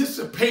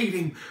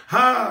anticipating,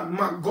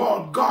 my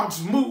God,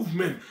 God's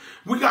movement,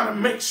 we got to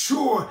make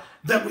sure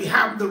that we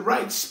have the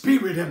right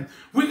spirit, and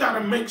we got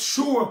to make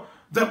sure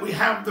that we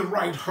have the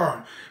right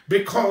heart,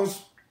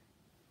 because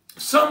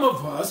some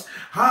of us,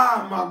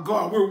 my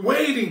God, we're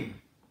waiting,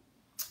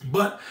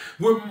 but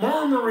we're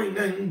murmuring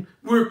and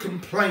we're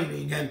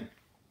complaining, and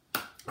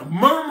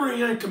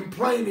murmuring and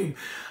complaining,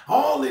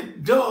 all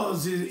it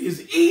does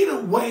is eat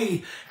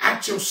away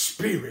at your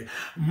spirit.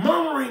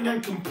 Murmuring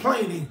and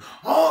complaining,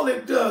 all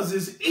it does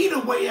is eat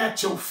away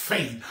at your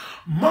faith.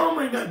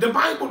 Murmuring, the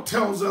Bible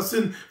tells us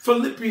in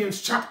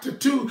Philippians chapter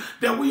 2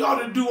 that we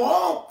ought to do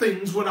all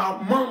things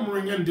without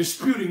murmuring and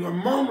disputing, or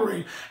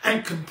murmuring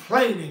and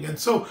complaining. And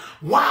so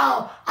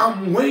while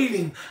I'm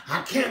waiting,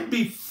 I can't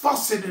be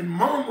fussing and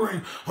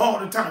murmuring all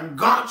the time.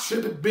 God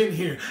should have been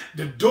here.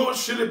 The door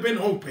should have been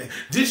open.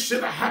 This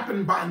should have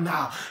happened by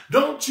now.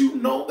 Don't you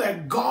know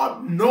that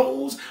God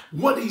knows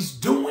what he's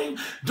doing?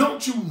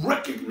 Don't you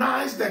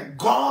recognize that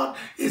God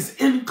is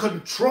in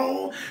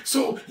control?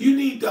 So you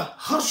need to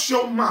hush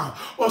your mouth,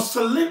 or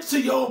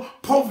silencio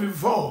por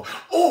vivo,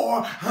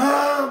 or,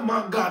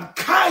 my God,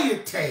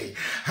 cállate.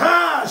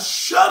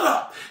 Shut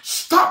up.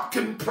 Stop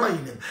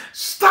complaining.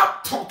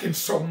 Stop talking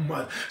so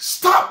much.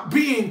 Stop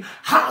being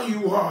how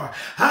you are.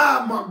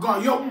 My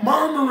God, your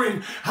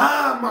murmuring,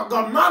 my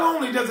God, not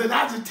only does it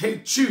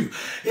agitate you,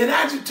 it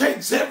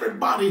agitates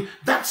everybody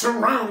that's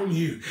around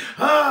you.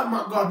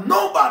 My God,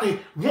 nobody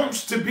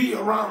wants to be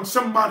around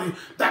somebody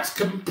that's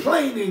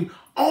complaining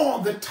all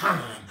the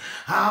time.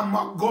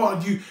 My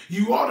God,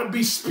 you ought to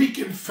be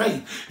speaking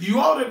faith. You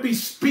ought to be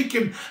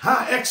speaking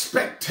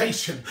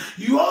expectation.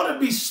 You ought to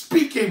be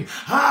speaking,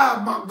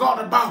 my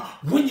God, about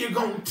when you're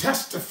going to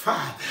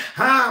testify.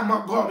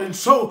 My God. And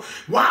so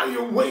while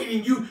you're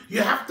waiting,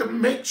 you have to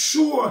make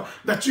sure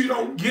that you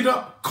don't get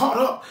caught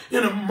up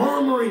in a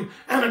murmuring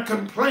and a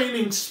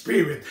complaining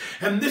spirit.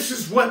 And this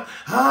is what,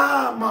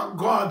 my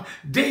God,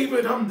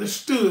 David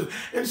understood.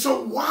 And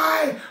so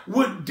why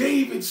would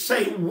David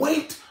say,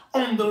 wait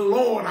on the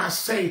Lord, I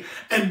say,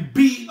 and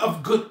be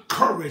of good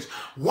courage?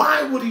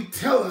 Why would he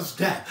tell us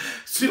that?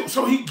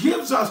 So he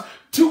gives us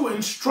two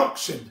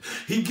instructions.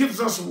 He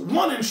gives us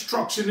one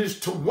instruction is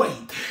to wait.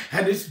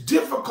 And it's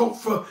difficult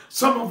for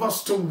some of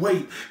us to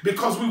wait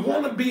because we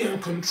want to be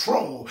in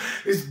control.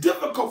 It's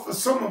difficult for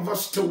some of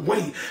us to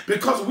wait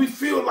because we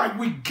feel like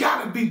we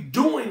got to be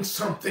doing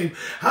something,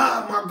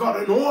 my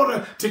God, in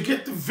order to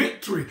get the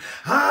victory.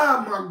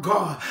 My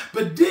God.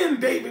 But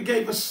then David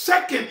gave a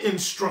second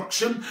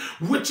instruction,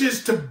 which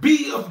is to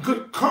be of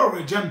good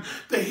courage. And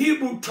the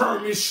Hebrew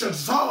term is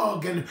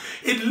shazag, and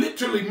it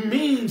literally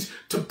means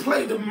to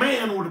play the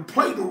man or to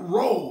play the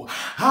role.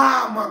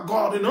 My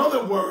God. In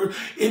other words,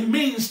 it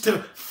means to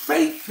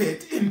faith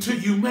it until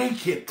you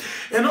make it.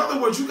 In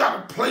other words, you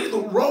got to play the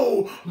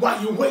role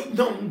while you're waiting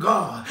on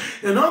God.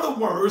 In other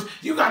words,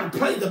 you got to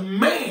play the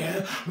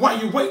man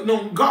while you're waiting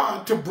on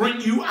God to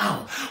bring you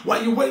out,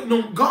 while you're waiting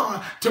on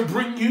God to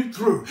bring you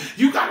through.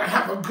 You got to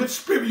have a good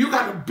spirit. You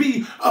got to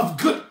be of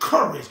good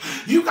courage.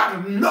 You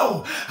got to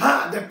know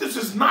that this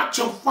is not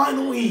your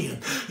final end.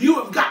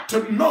 You have got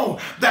to know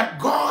that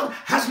God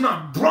has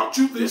not brought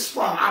you this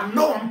far. I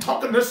know I'm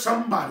talking to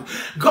somebody.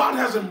 somebody. God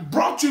hasn't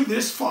brought you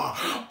this far,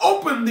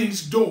 opened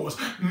these doors,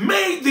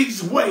 made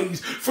these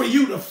ways for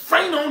you to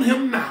faint on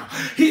him now.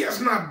 He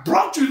has not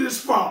brought you this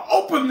far,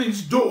 opened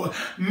these doors,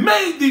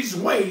 made these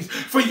ways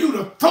for you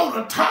to throw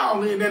the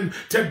towel in and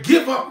to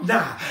give up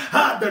now.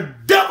 The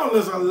devil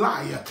is a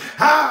liar.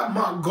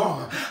 My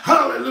God.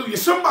 Hallelujah.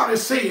 Somebody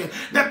said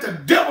that the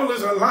devil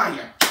is a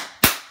liar.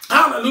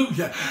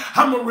 Hallelujah.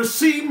 I'm going to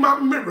receive my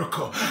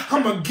miracle.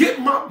 I'm going to get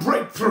my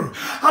breakthrough.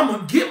 I'm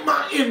going to get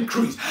my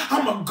increase.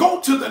 I'm going to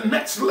go to the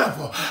next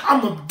level.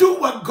 I'm going to do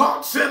what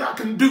God said I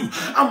can do.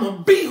 I'm going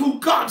to be who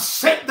God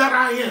said that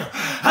I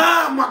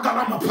am. My God,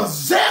 I'm going to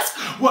possess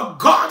what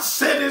God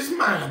said is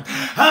mine.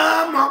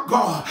 My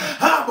God.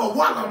 But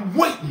while I'm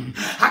waiting,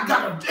 I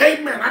got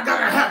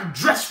to have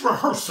dress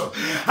rehearsal.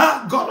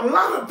 God, a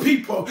lot of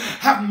people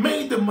have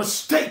made the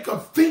mistake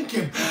of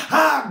thinking,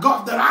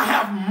 God, that I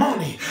have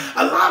money.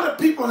 A lot of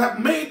people have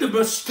made the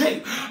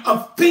mistake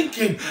of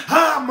thinking,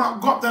 my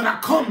God, that I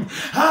come,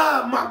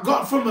 my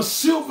God, from a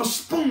silver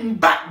spoon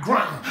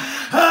background.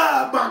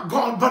 My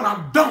God, but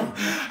I don't.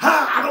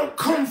 I don't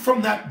come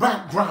from that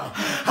background.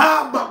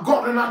 My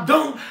God, and I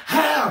don't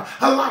have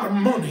a lot of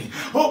money.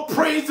 Oh,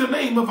 praise the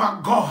name of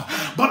our God.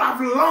 But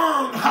I've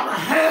learned how to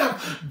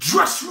have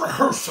dress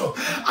rehearsal.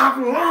 I've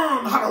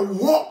learned how to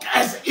walk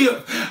as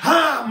if,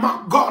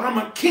 my God, I'm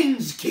a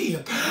king's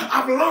kid.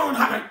 I've learned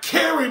how to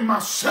carry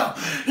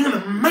myself in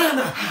a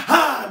manner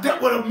that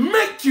will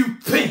make you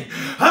think,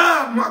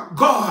 my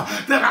God,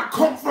 that I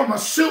come from a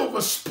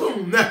silver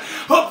spoon.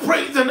 Oh,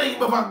 praise the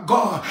name of our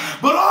God.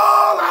 But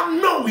all I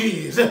know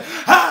is,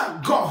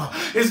 God,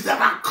 is that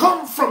I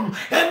come from,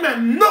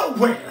 amen,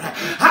 nowhere.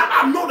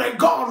 I know that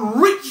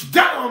God reached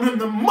down in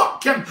the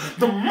muck and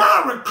the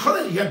miry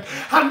clay, and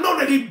I know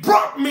that he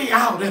brought me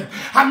out, and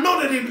I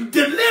know that he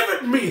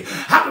delivered me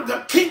out of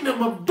the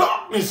kingdom of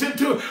darkness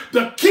into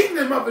the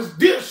kingdom of his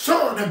dear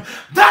son. And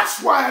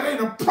that's why it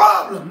ain't a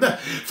problem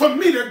for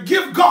me to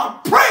give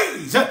God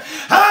praise.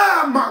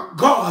 My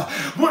God,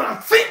 when I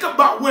think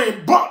about where he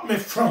brought me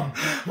from,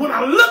 when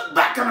I look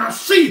back and I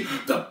see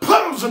the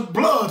puddles of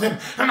blood, and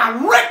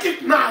I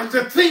recognize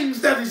the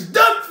things that he's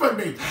done for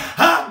me,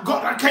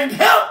 God, I can't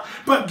help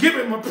but give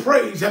him a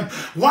praise. And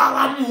while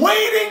I'm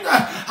waiting,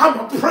 I'm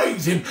going to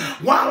praise him.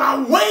 While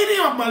I'm waiting,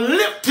 I'm going to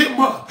lift him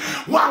up.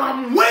 While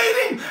I'm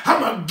waiting, I'm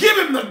going to give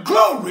him the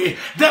glory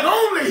that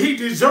only he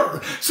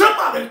deserves.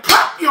 Somebody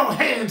clap your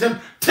hands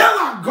and tell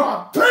our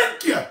God,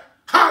 thank you.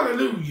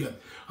 Hallelujah.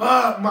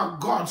 My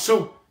God.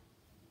 So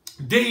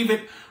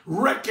David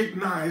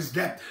recognized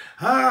that,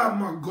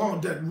 my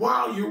God, that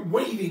while you're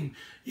waiting,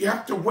 you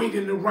have to wait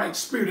in the right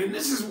spirit. And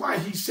this is why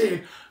he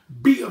said,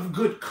 be of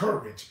good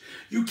courage.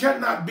 You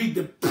cannot be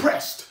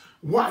depressed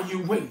while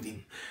you're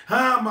waiting.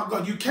 My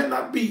God, you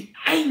cannot be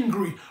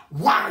angry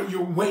while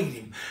you're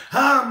waiting.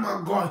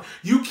 My God,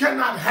 you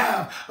cannot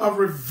have a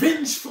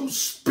revengeful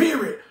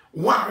spirit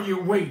while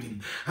you're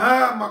waiting.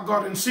 My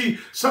God, and see,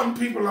 some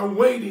people are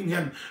waiting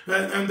and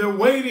they're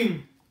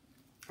waiting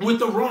with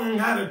the wrong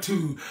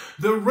attitude.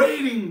 They're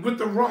waiting with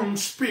the wrong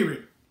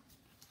spirit.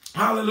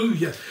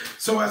 Hallelujah.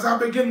 So as I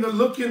begin to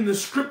look in the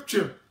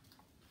scripture,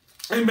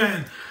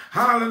 amen,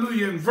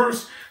 hallelujah, in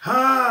verse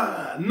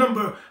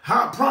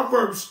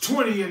Proverbs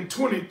 20 and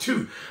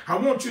 22. I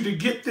want you to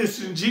get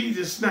this in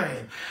Jesus'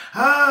 name.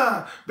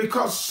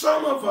 Because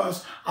some of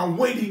us are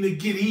waiting to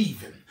get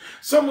even.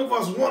 Some of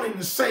us wanting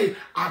to say,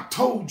 I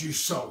told you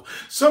so.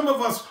 Some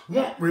of us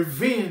want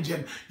revenge,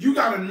 and you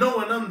got to know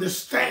and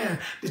understand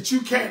that you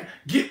can't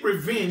get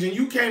revenge, and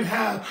you can't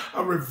have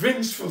a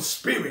revengeful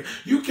spirit.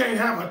 You can't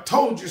have a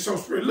told you so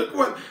spirit. Look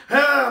what,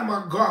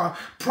 my God,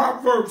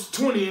 Proverbs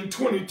 20 and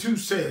 22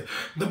 says.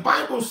 The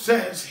Bible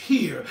says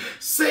here,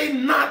 say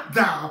not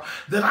thou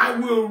that I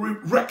will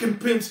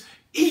recompense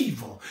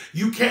evil.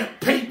 You can't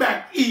pay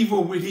back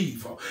evil with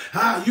evil.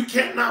 You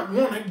cannot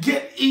want to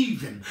get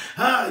even.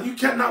 You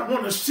cannot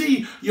want to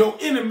see your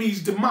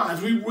enemy's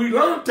demise. We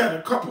learned that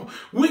a couple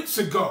weeks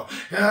ago,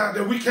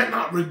 that we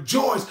cannot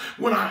rejoice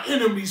when our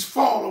enemies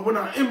fall or when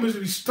our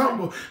enemies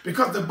stumble,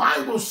 because the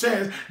Bible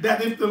says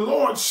that if the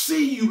Lord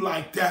see you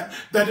like that,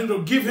 that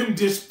it'll give him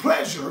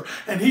displeasure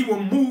and he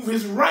will move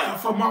his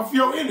wrath from off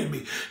your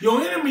enemy. Your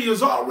enemy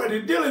is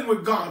already dealing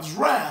with God's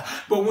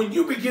wrath, but when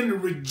you begin to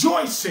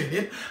rejoice in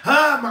it,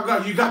 my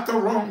God, you got the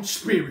wrong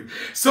spirit.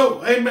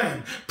 So,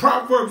 amen.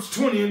 Proverbs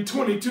 20 and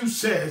 22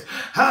 says,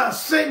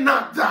 say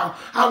not thou,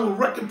 I will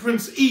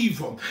recompense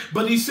evil.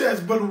 But he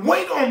says, but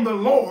wait on the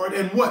Lord,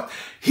 and what?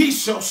 He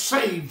shall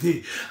save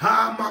thee.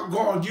 My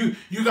God,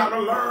 you got to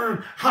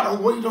learn how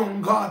to wait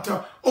on God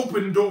to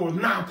open doors.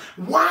 Now,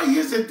 why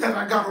is it that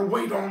I got to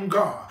wait on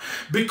God?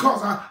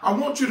 Because I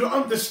want you to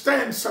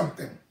understand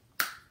something.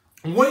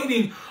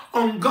 Waiting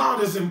on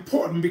God is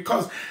important,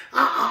 because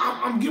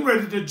I'm getting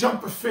ready to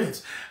jump a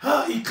fence.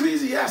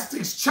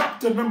 Ecclesiastes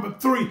chapter number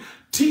 3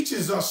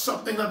 teaches us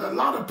something that a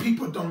lot of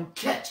people don't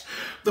catch.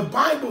 The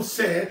Bible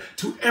said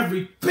to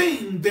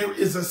everything there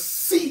is a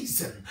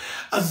season,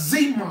 a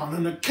zeman,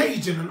 an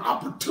occasion, an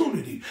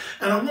opportunity.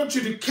 And I want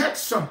you to catch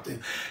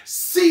something.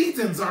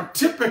 Seasons are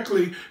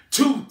typically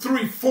 2,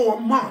 3,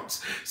 4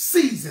 months.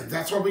 Seasons.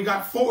 That's why we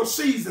got 4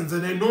 seasons,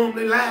 and they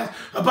normally last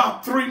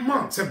about 3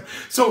 months. And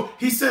so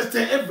he says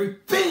to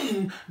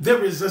everything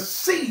there is a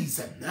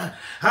season.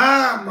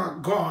 My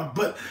God.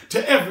 But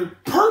to every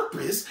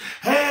purpose,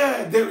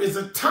 there is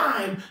a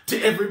time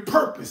to every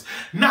purpose.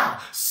 Now,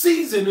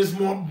 season is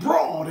more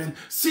broad and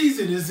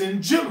season is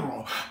in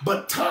general,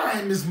 but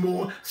time is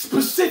more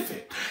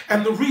specific.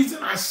 And the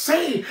reason I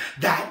say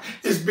that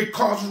is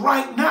because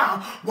right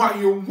now, while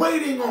you're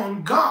waiting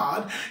on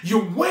God,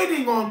 you're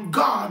waiting on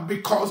God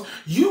because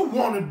you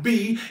want to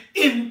be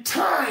in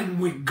time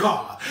with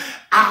God.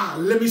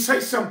 Let me say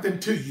something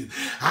to you.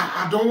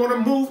 I don't want to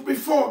move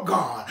before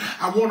God.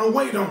 I want to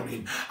wait on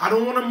him. I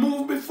don't want to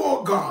move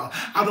before God.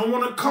 I don't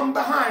want to come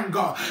behind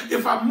God.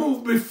 If I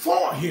move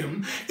before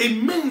him,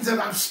 it means that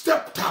I've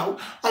stepped out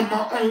on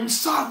my own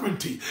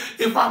sovereignty.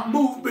 If I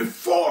move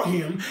before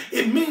him,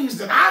 it means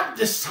that I've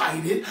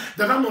decided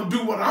that I'm going to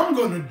do what I'm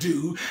going to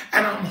do,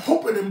 and I'm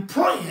hoping and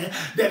praying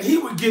that he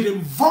would get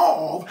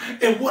involved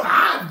in what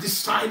I've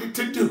decided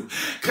to do.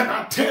 Can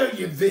I tell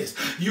you this?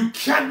 You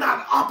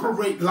cannot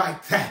operate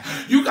like that.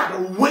 You got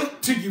to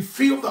wait till you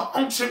feel the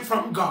unction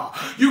from God.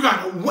 You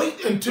got to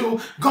wait until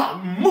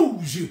God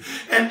moves you.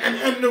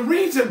 And the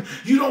reason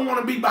you don't want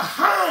to be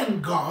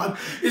behind God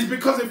is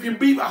because if you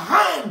be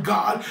behind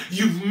God,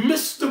 you've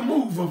missed the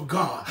move of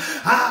God.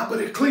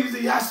 But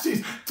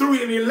Ecclesiastes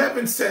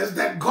 3:11 says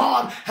that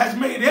God has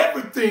made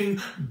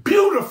everything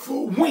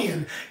beautiful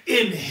when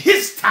in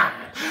his time.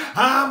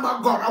 My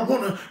God, I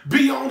want to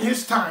be on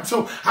his time.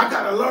 So I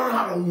got to learn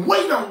how to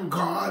wait on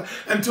God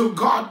until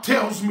God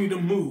tells me to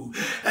move.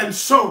 And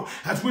so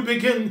as we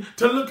begin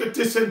to look at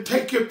this and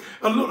take it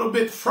a little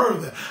bit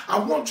further, I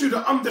want you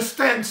to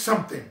understand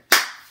something.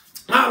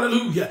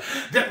 Hallelujah.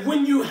 That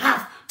when you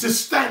have to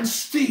stand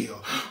still,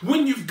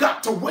 when you've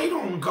got to wait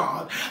on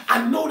God,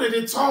 I know that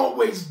it's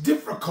always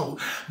difficult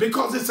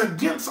because it's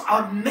against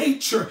our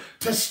nature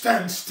to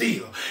stand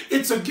still.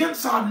 It's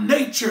against our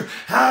nature,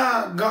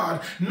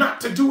 God,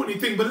 not to do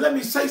anything. But let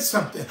me say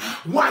something.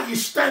 While you're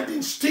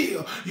standing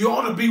still, you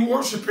ought to be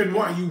worshiping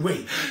while you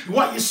wait.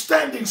 While you're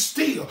standing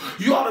still,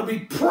 you ought to be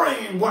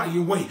praying while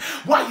you wait.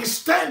 While you're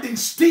standing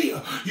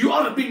still, you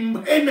ought to be,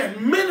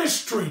 amen,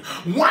 ministering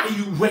while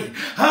you wait.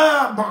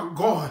 My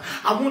God,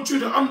 I want you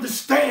to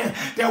understand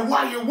that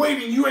while you're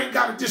waiting, you ain't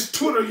got to just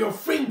twiddle your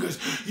fingers.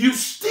 You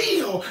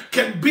still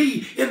can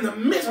be in the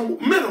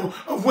middle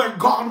of where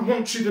God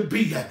wants you to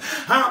be at.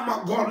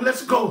 My God,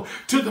 let's go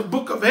to the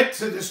book of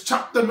Exodus,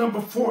 chapter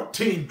number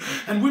 14,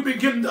 and we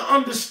begin to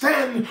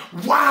understand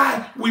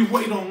why we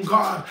wait on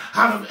God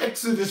out of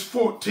Exodus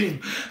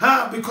 14.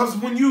 Because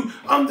when you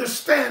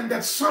understand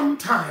that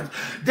sometimes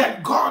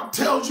that God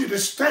tells you to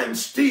stand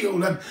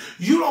still and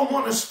you don't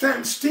want to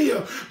stand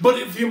still, but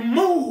if you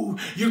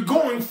move, you're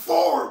going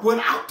forward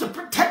without the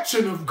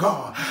protection of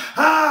God.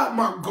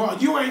 My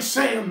God, you ain't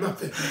saying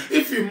nothing.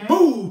 If you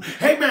move,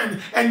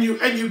 amen, and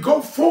you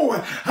go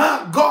forward,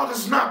 God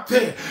is not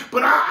there.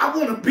 But I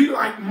want to be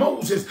like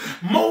Moses.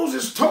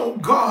 Moses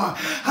told God,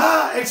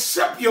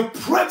 except your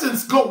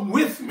presence go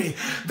with me,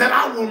 that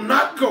I will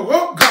not go.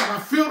 Oh God, I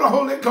feel the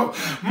Holy Ghost.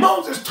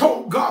 Moses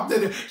told God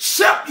that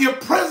except your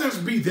presence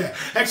be there,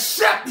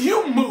 except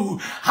you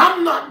move,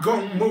 I'm not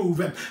going to move.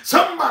 And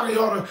somebody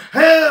ought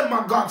to,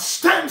 my God,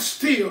 stand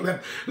still. And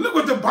look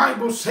what the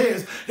Bible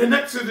says in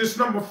Exodus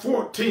number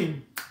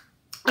 14.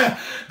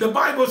 The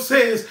Bible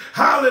says,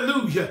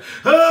 hallelujah,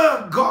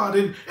 God,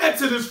 in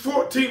Exodus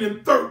 14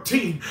 and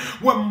 13,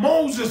 where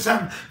Moses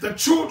and the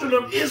children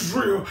of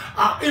Israel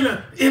are in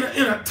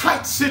a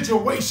tight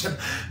situation,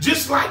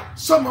 just like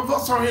some of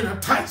us are in a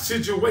tight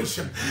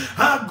situation.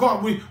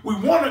 God, we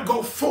want to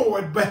go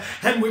forward,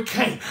 and we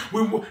can't.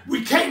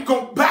 We can't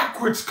go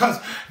backwards because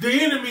the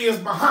enemy is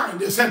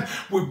behind us, and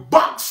we're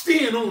boxed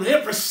in on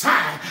every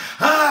side.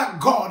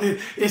 God,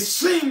 it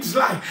seems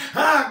like,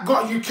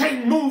 God, you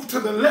can't move to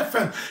the left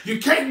and you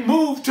can't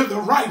move to the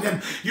right,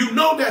 and you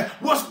know that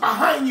what's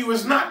behind you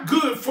is not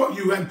good for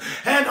you, and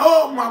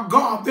oh my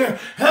God,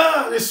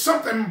 there's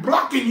something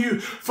blocking you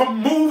from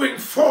moving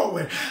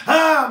forward.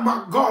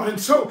 My God, and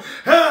so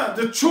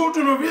the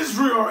children of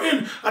Israel are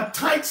in a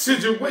tight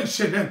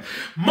situation, and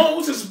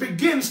Moses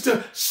begins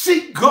to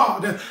seek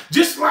God, and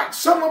just like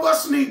some of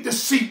us need to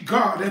seek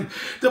God, and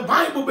the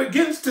Bible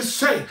begins to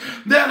say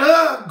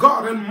that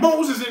God, and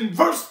Moses in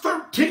verse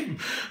 13,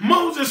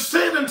 Moses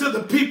said unto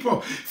the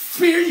people,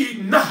 fear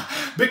ye not,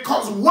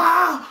 because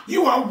while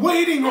you are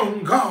waiting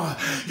on God,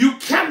 you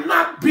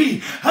cannot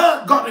be,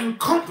 God,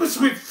 encompassed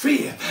with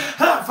fear.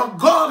 For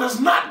God has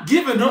not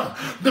given us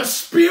the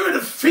spirit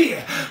of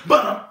fear,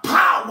 but a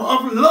power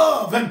of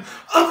love and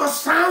of a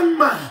sound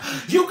mind.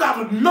 You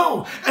got to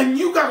know and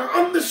you got to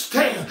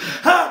understand,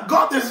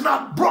 God has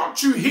not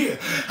brought you here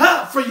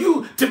for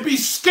you to be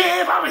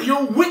scared out of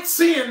your wits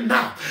end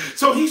now.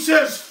 So he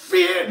says,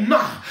 fear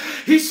not.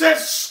 He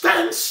says,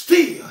 stand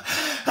still.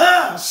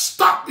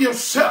 Stop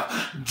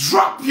yourself.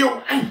 Drop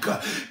your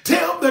anchor.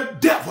 Tell the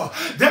devil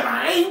that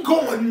I ain't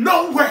going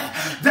nowhere,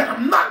 that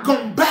I'm not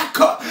going to back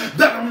up,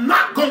 that I'm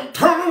not going to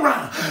turn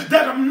around,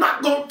 that I'm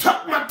not going to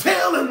tuck my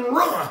tail and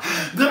run,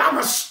 that I'm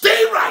going to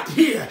stay right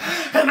here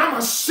and I'm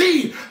going to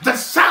see the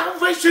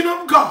salvation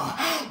of God.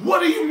 What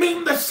do you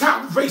mean the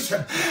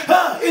salvation?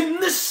 In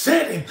this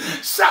setting,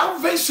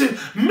 salvation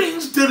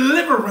means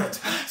deliverance.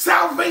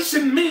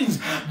 Salvation means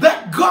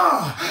that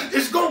God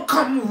is going to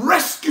come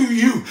rescue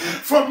you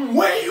from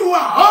where you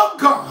are. Oh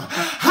God,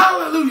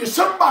 hallelujah.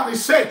 Somebody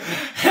say,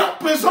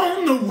 help is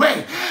on the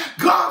way.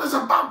 God is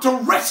about to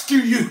rescue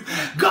you.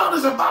 God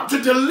is about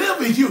to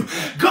deliver you.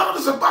 God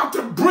is about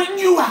to bring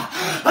you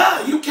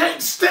out. You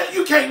can't stay,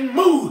 you can't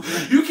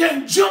move. You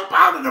can't jump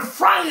out of the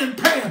frying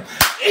pan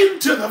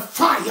into the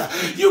fire.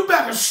 You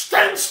better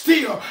stand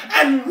still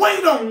and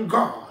wait on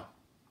God.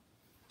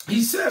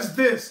 He says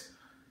this.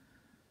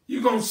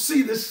 You're going to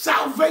see the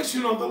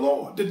salvation of the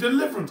Lord, the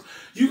deliverance.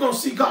 You're going to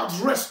see God's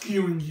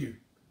rescuing you.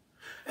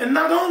 And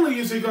not only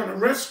is he going to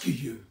rescue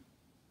you,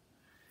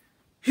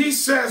 he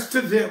says to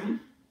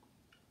them,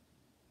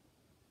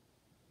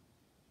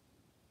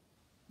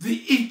 the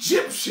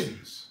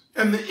Egyptians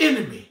and the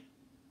enemy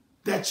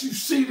that you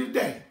see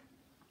today,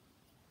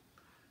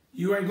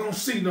 you ain't going to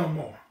see no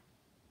more.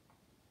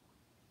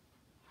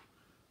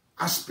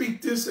 I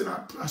speak this and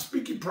I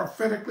speak it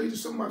prophetically to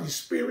somebody's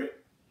spirit.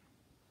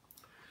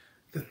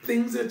 The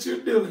things that you're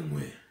dealing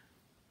with,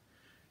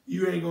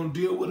 you ain't going to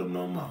deal with them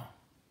no more.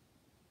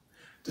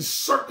 The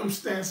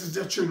circumstances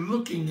that you're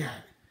looking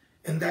at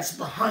and that's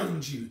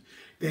behind you,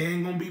 they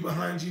ain't going to be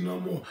behind you no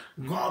more.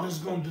 God is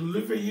going to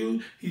deliver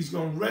you. He's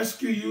going to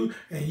rescue you,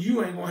 and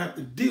you ain't going to have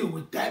to deal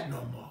with that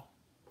no more.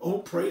 Oh,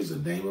 praise the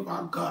name of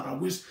our God. I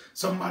wish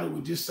somebody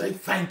would just say,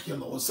 thank you,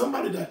 Lord.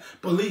 Somebody that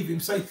believe him,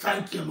 say,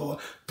 thank you, Lord.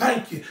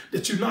 Thank you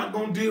that you're not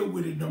going to deal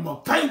with it no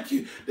more. Thank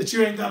you that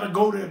you ain't got to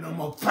go there no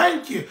more.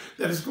 Thank you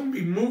that it's going to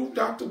be moved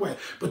out the way.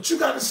 But you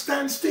got to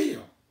stand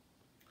still.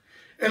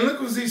 And look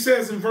what he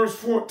says in verse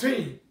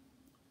 14.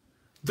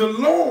 The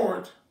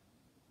Lord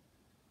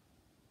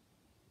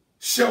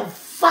shall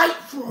fight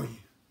for you.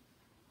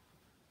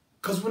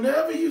 Because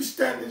whenever you're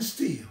standing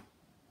still,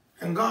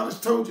 and God has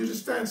told you to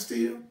stand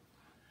still,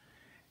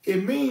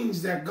 it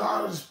means that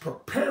God is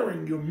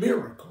preparing your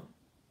miracle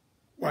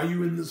while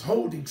you're in this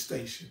holding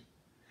station.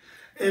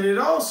 And it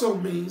also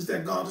means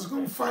that God is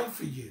going to fight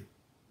for you.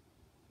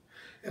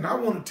 And I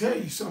want to tell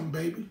you something,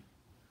 baby.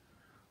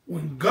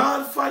 When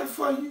God fights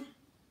for you,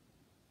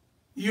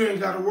 you ain't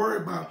got to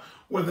worry about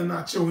whether or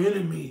not your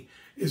enemy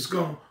is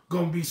going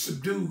to be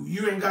subdued.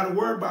 You ain't got to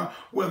worry about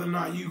whether or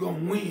not you're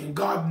going to win.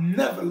 God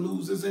never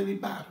loses any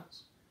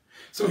battles.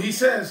 So he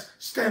says,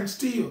 stand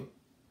still.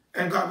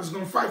 And God is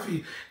going to fight for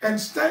you. And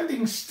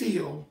standing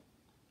still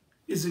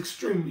is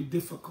extremely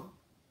difficult.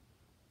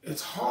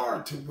 It's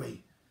hard to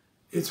wait.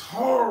 It's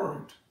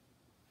hard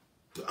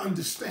to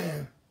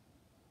understand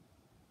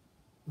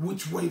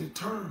which way to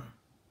turn.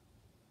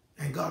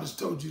 And God has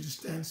told you to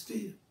stand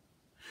still.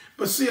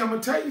 But see, I'm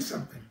going to tell you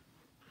something.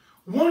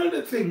 One of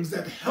the things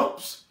that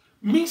helps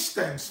me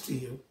stand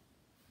still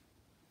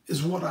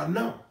is what I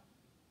know.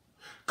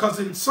 Because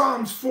in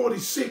Psalms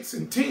 46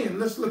 and 10,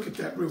 let's look at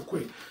that real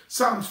quick.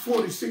 Psalms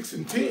 46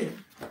 and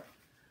 10.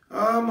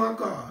 Oh my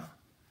God.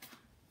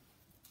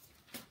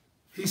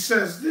 He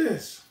says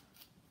this.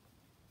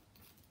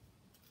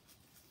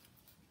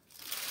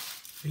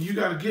 And you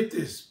got to get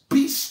this.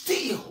 Be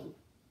still.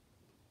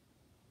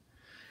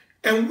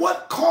 And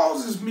what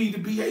causes me to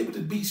be able to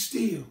be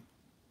still?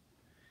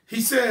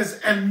 He says,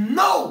 and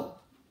know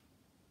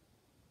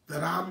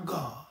that I'm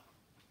God.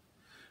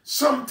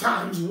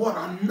 Sometimes what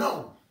I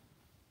know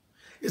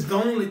is the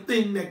only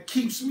thing that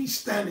keeps me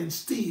standing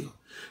still.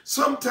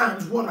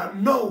 Sometimes what I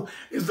know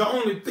is the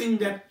only thing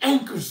that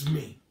anchors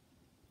me.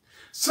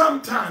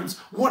 Sometimes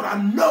what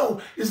I know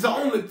is the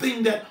only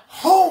thing that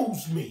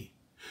holds me.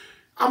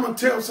 I'm going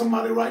to tell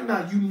somebody right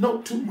now, you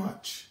know too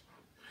much.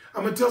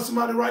 I'm going to tell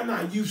somebody right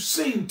now, you've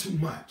seen too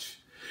much.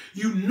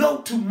 You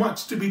know too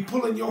much to be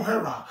pulling your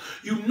hair out.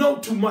 You know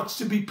too much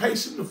to be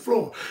pacing the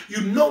floor.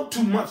 You know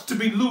too much to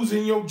be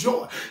losing your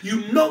joy.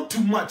 You know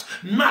too much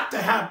not to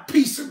have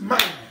peace of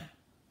mind.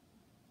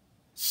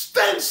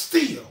 Stand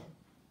still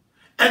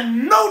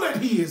and know that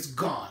he is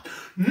God.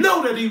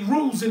 Know that he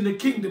rules in the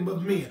kingdom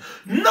of men.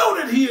 Know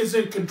that he is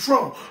in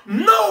control.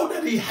 Know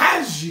that he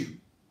has you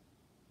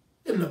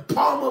in the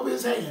palm of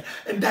his hand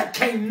and that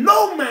can't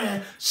no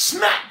man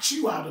snatch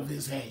you out of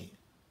his hand.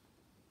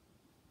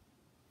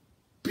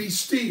 Be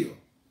still.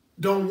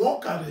 Don't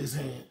walk out of his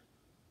hand.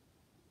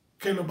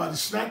 Can't nobody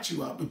snatch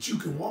you out, but you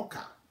can walk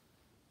out.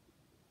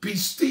 Be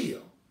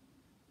still.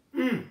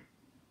 I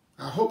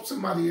hope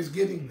somebody is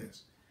getting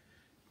this.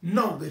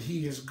 Know that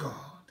he is God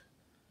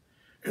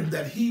and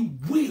that he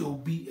will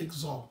be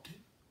exalted.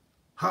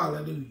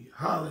 Hallelujah,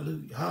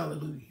 hallelujah,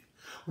 hallelujah.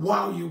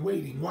 While you're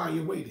waiting,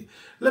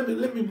 let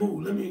me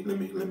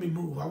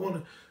move. I want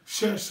to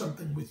share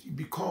something with you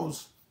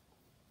because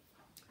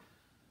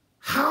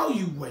how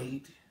you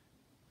wait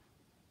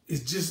is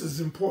just as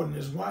important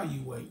as why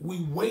you wait. We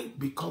wait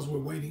because we're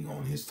waiting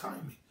on his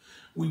timing.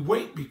 We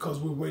wait because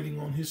we're waiting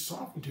on his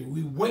sovereignty.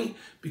 We wait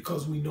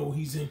because we know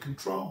he's in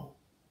control.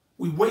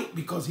 We wait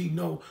because we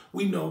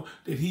know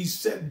that he's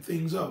setting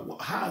things up. Well,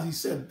 how is he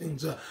setting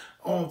things up?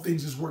 All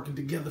things is working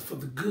together for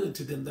the good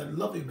to them that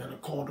love him and are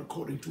called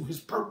according to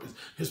his purpose,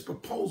 his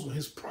proposal,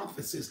 his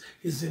prophecies,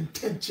 his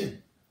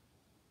intention.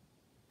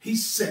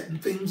 He's setting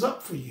things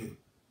up for you.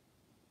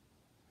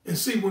 And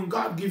see, when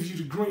God gives you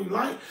the green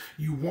light,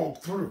 you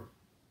walk through.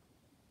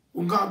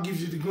 When God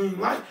gives you the green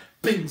light,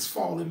 things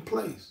fall in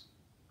place.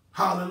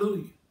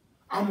 Hallelujah.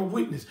 I'm a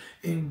witness.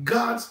 In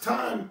God's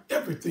time,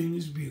 everything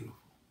is beautiful.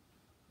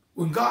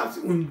 When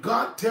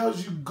God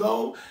tells you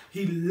go,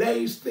 he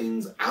lays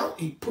things out.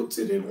 He puts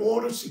it in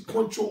order,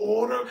 sequential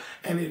order,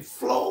 and it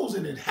flows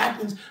and it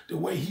happens the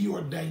way he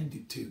ordained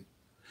it to.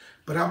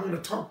 But I want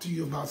to talk to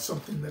you about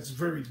something that's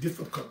very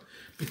difficult,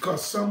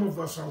 because some of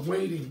us are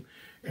waiting,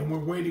 and we're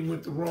waiting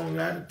with the wrong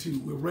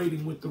attitude. We're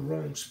waiting with the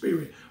wrong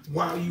spirit.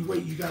 While you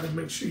wait, you got to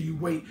make sure you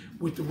wait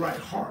with the right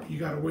heart. You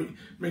got to wait,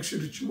 make sure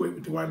that you wait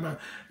with the right mind.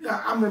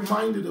 Now, I'm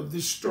reminded of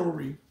this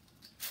story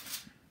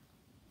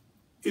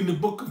in the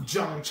book of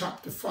John,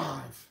 chapter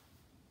 5.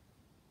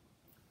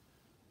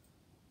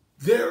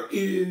 There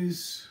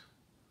is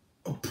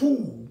a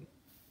pool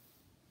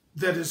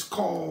that is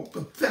called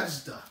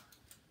Bethesda.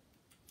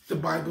 The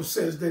Bible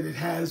says that it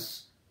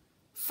has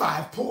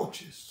 5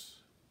 porches.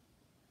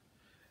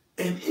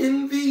 And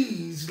in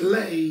these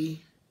lay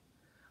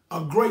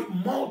a great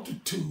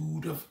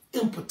multitude of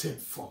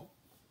impotent folk.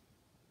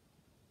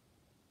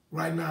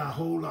 Right now, a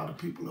whole lot of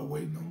people are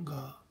waiting on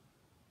God.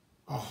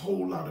 A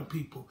whole lot of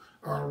people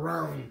are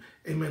around,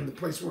 amen, the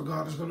place where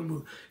God is going to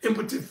move.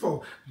 Impotent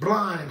folk,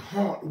 blind,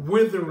 heart,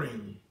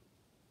 withering.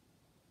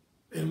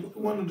 And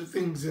one of the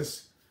things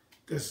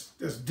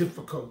that's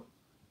difficult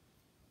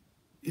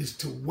is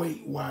to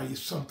wait while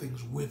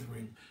something's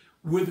withering.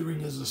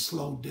 Withering is a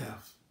slow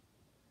death.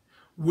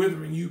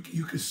 Withering, you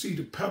can see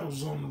the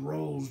petals on the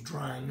rose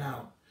drying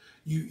out.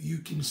 You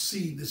can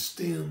see the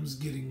stems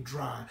getting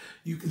dry.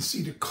 You can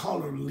see the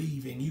color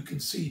leaving. You can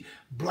see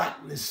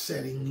blackness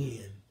setting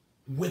in.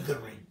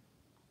 Withering.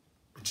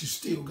 But you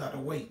still got to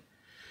wait.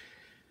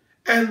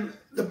 And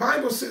the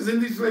Bible says,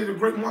 in these lay a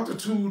great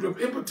multitude of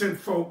impotent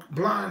folk,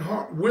 blind,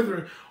 heart,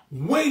 withering,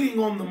 waiting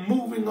on the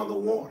moving of the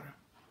water.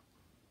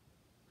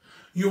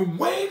 You're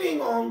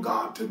waiting on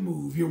God to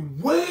move. You're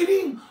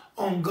waiting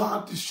on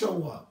God to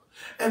show up.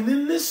 And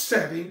in this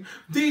setting,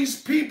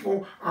 these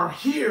people are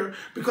here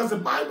because the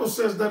Bible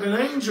says that an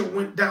angel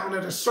went down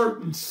at a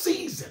certain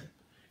season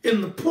in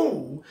the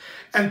pool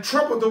and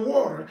troubled the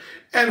water.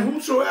 And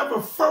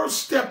whosoever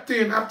first stepped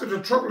in after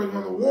the troubling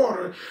of the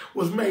water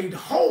was made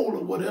whole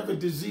of whatever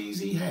disease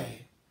he had.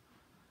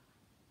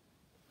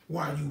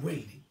 Why are you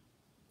waiting?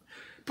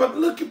 But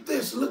look at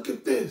this, look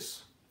at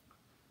this.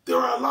 There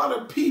are a lot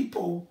of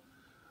people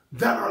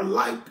that are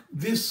like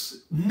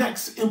this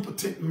next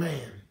impotent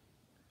man.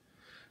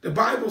 The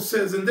Bible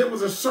says, and there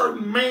was a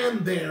certain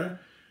man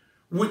there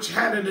which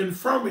had an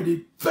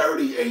infirmity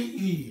 38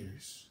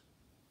 years.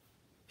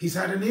 He's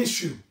had an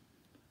issue.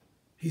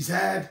 He's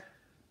had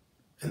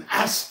an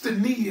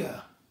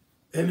asthenia,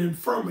 an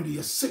infirmity,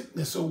 a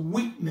sickness, a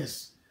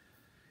weakness.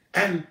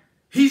 And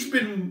he's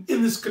been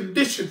in this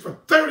condition for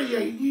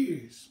 38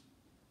 years.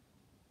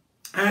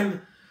 And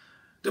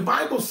the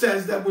Bible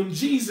says that when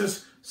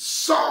Jesus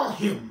saw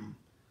him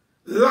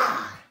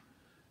lie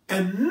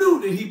and knew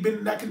that he'd been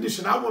in that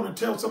condition, I want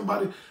to tell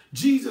somebody,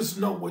 Jesus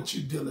knows what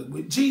you're dealing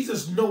with.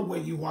 Jesus knows where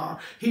you are.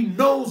 He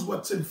knows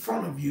what's in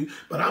front of you.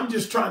 But I'm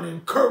just trying to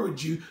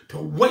encourage you to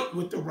wait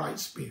with the right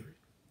spirit.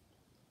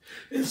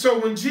 And so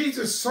when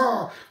Jesus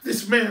saw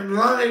this man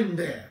lying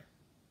there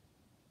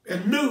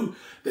and knew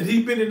that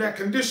he'd been in that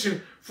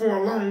condition for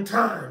a long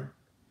time,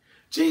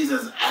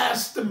 Jesus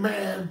asked the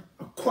man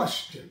a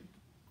question.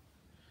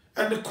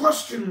 And the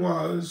question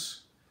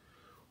was,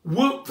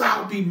 wilt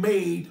thou be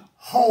made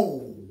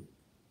whole?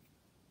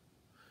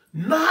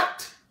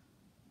 Not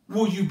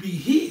will you be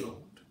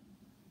healed,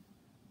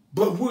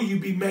 but will you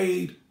be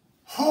made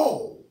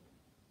whole?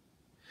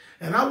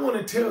 And I want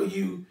to tell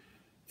you,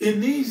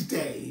 in these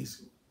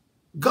days,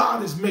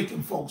 God is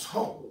making folks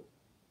whole.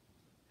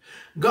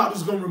 God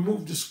is going to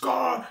remove the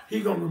scar.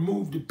 He's going to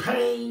remove the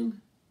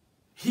pain.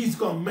 He's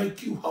going to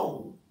make you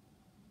whole.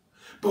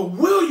 But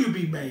will you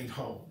be made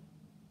whole?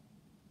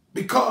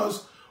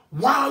 Because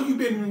while you've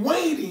been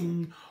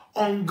waiting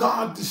on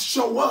God to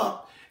show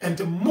up and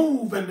to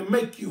move and to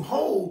make you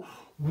whole,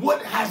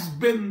 what has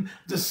been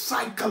the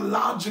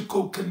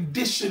psychological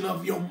condition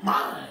of your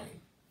mind?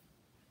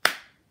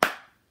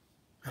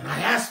 And I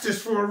ask this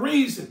for a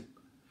reason.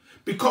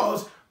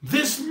 Because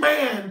this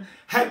man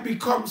had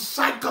become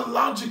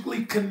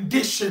psychologically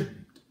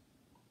conditioned.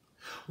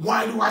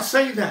 Why do I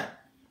say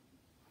that?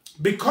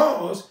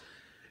 Because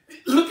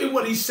look at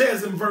what he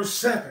says in verse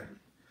 7.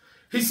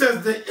 He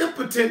says, the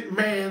impotent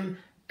man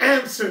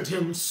answered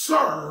him,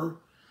 Sir,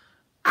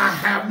 I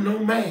have no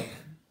man.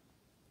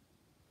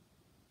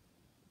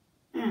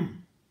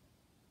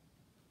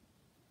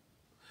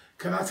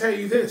 Can I tell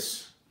you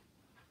this?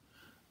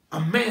 A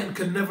man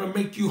can never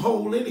make you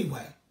whole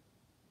anyway.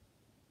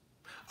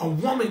 A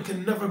woman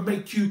can never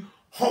make you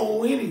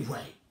whole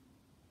anyway.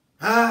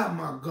 Ah,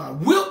 my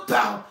God. Wilt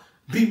thou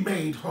be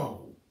made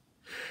whole?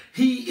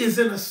 He is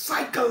in a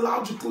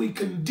psychologically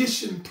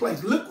conditioned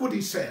place. Look what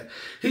he said.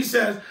 He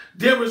says,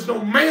 there is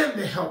no man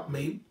to help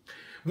me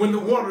when the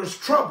water is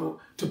troubled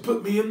to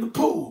put me in the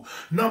pool.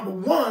 Number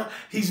one,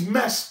 he's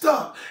messed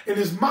up, and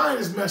his mind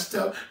is messed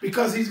up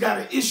because he's got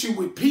an issue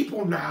with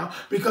people now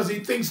because he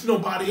thinks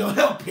nobody will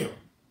help him.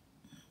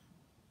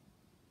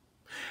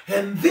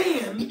 And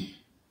then,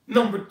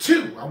 number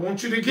two, I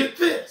want you to get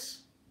this.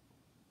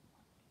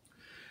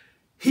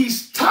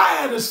 He's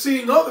tired of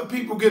seeing other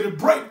people get a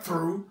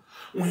breakthrough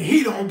when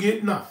he don't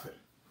get nothing.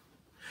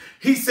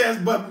 He says,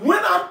 but when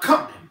I'm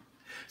coming,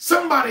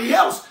 somebody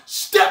else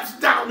steps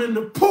down in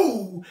the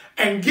pool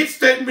and gets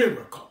that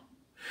miracle.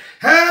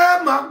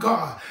 Oh, my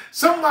God.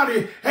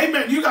 Somebody,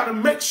 amen, you got to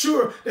make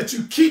sure that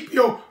you keep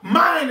your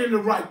mind in the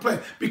right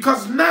place.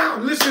 Because now,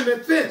 listen to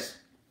this.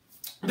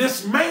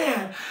 This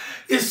man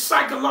is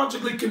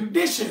psychologically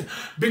conditioned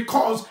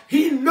because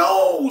he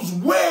knows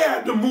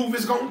where the move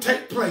is going to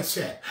take place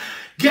at.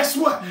 Guess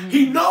what?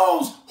 He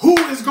knows who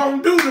is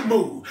going to do the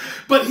move.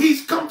 But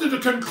he's come to the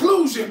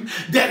conclusion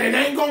that it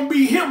ain't going to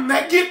be him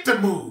that get the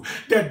move.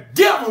 The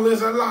devil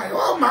is a liar.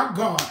 Oh, my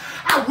God.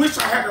 I wish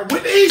I had a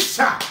witness.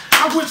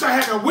 I wish I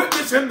had a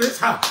witness in this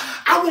house.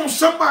 I want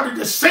somebody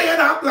to say it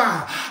out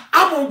loud.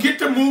 I'm going to get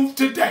the move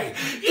today.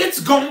 It's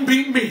going to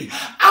be me.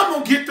 I'm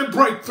going to get the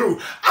breakthrough.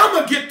 I'm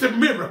going to get the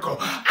miracle.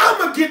 I'm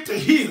going to get the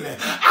healing.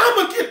 I'm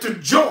going to get the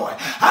joy.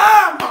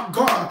 Oh, my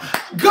God.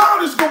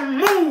 God is going to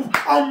move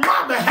on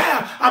my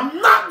behalf.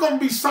 I'm not going to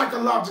be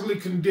psychologically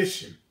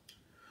conditioned.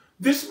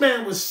 This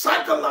man was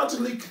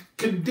psychologically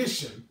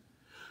conditioned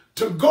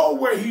to go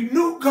where he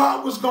knew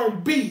God was going to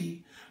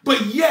be,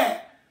 but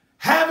yet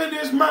having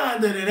his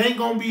mind that it ain't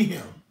going to be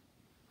him.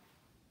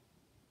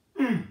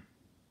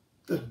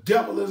 The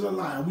devil is a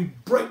liar. We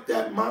break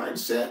that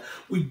mindset.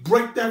 We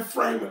break that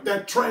frame of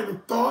that train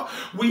of thought.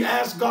 We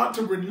ask God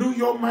to renew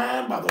your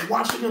mind by the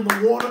washing in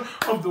the water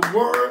of the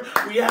word.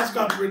 We ask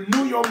God to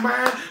renew your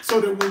mind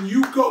so that when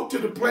you go to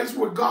the place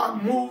where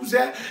God moves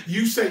at,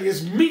 you say,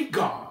 it's me,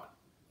 God.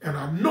 And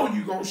I know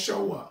you're going to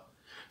show up.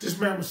 This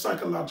man was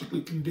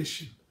psychologically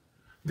conditioned.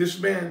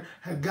 This man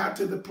had got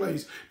to the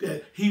place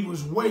that he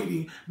was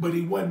waiting, but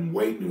he wasn't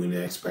waiting in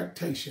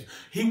expectation.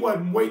 He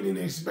wasn't waiting in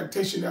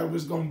expectation that it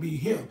was going to be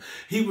him.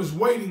 He was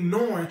waiting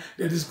knowing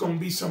that it's going to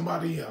be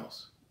somebody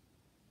else.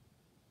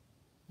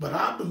 But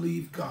I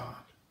believe God,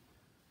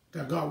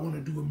 that God wants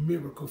to do a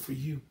miracle for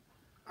you.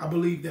 I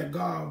believe that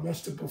God wants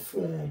to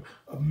perform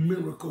a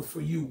miracle for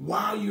you.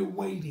 While you're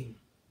waiting,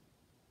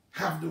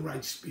 have the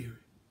right spirit.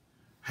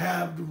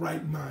 Have the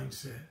right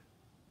mindset.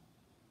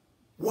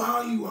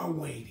 While you are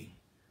waiting,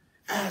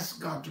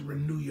 ask God to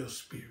renew your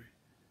spirit.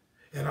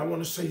 And I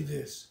want to say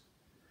this.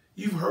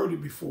 You've heard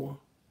it before,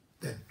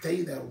 that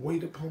they that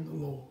wait upon the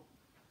Lord,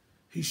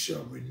 he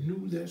shall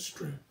renew their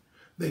strength.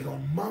 They're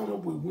going to mount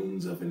up with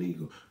wings of an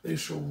eagle. They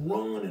shall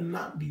run and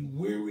not be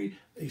weary.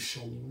 They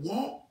shall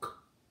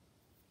walk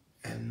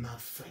and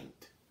not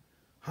faint.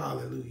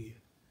 Hallelujah.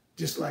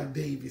 Just like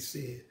David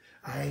said,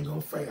 I ain't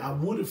going to faint. I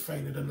would have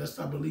fainted unless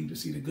I believed to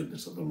see the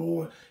goodness of the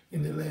Lord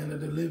in the land of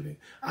the living.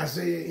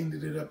 Isaiah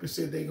ended it up and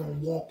said they're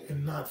going to walk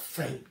and not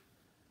faint.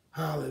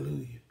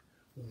 Hallelujah.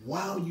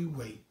 While you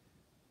wait,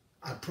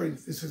 I pray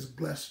that this has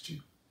blessed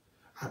you.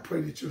 I pray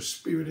that your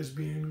spirit has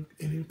been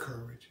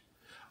encouraged.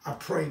 I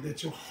pray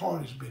that your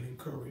heart has been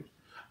encouraged.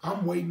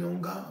 I'm waiting on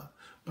God,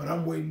 but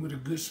I'm waiting with a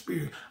good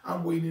spirit.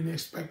 I'm waiting in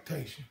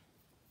expectation.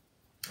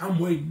 I'm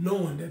waiting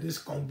knowing that it's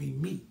going to be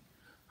me.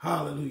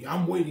 Hallelujah.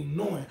 I'm waiting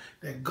knowing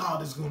that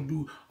God is going to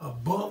do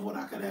above what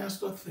I could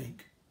ask or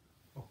think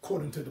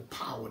according to the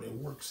power that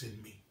works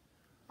in me.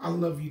 I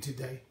love you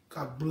today.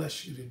 God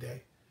bless you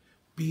today.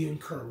 Be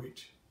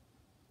encouraged.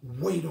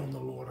 Wait on the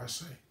Lord, I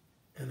say.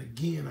 And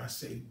again, I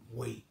say,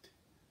 wait.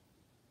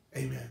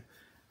 Amen.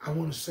 I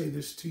want to say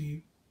this to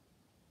you.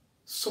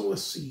 Sow a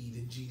seed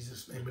in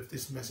Jesus' name if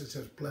this message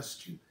has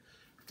blessed you,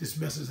 if this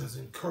message has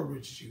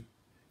encouraged you,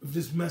 if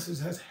this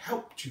message has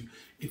helped you,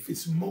 if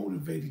it's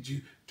motivated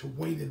you to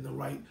wait in the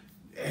right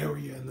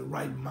area and the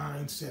right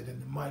mindset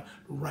and the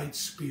right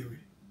spirit.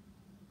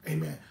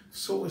 Amen.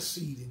 Sow a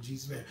seed in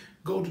Jesus' name.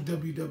 Go to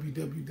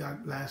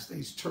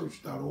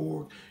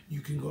www.laststagechurch.org.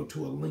 You can go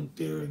to a link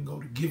there and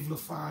go to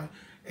Givelify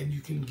and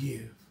you can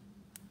give.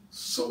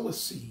 Sow a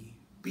seed.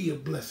 Be a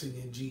blessing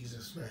in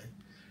Jesus' name.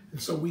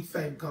 And so we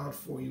thank God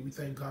for you. We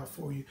thank God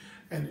for you.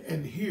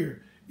 And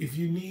here, if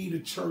you need a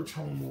church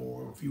home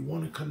or if you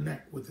want to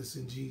connect with us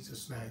in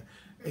Jesus' name,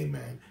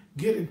 amen,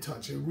 get in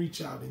touch and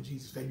reach out in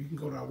Jesus' name. You can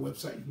go to our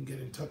website. You can get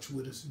in touch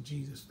with us in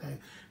Jesus' name.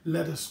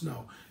 Let us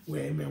know.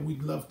 Well, amen,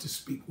 we'd love to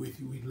speak with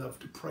you. We'd love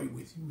to pray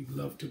with you. We'd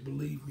love to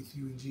believe with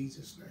you in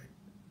Jesus' name.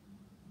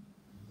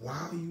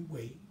 While you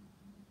wait,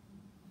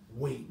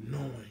 wait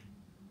knowing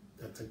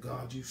that the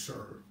God you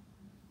serve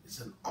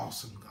is an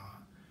awesome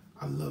God.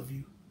 I love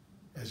you.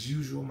 As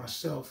usual,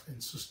 myself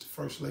and Sister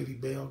First Lady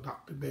Bell,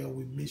 Dr. Bell,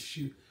 we miss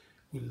you.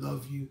 We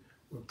love you.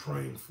 We're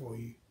praying for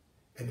you.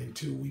 And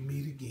until we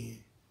meet again,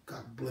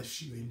 God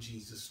bless you in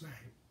Jesus' name.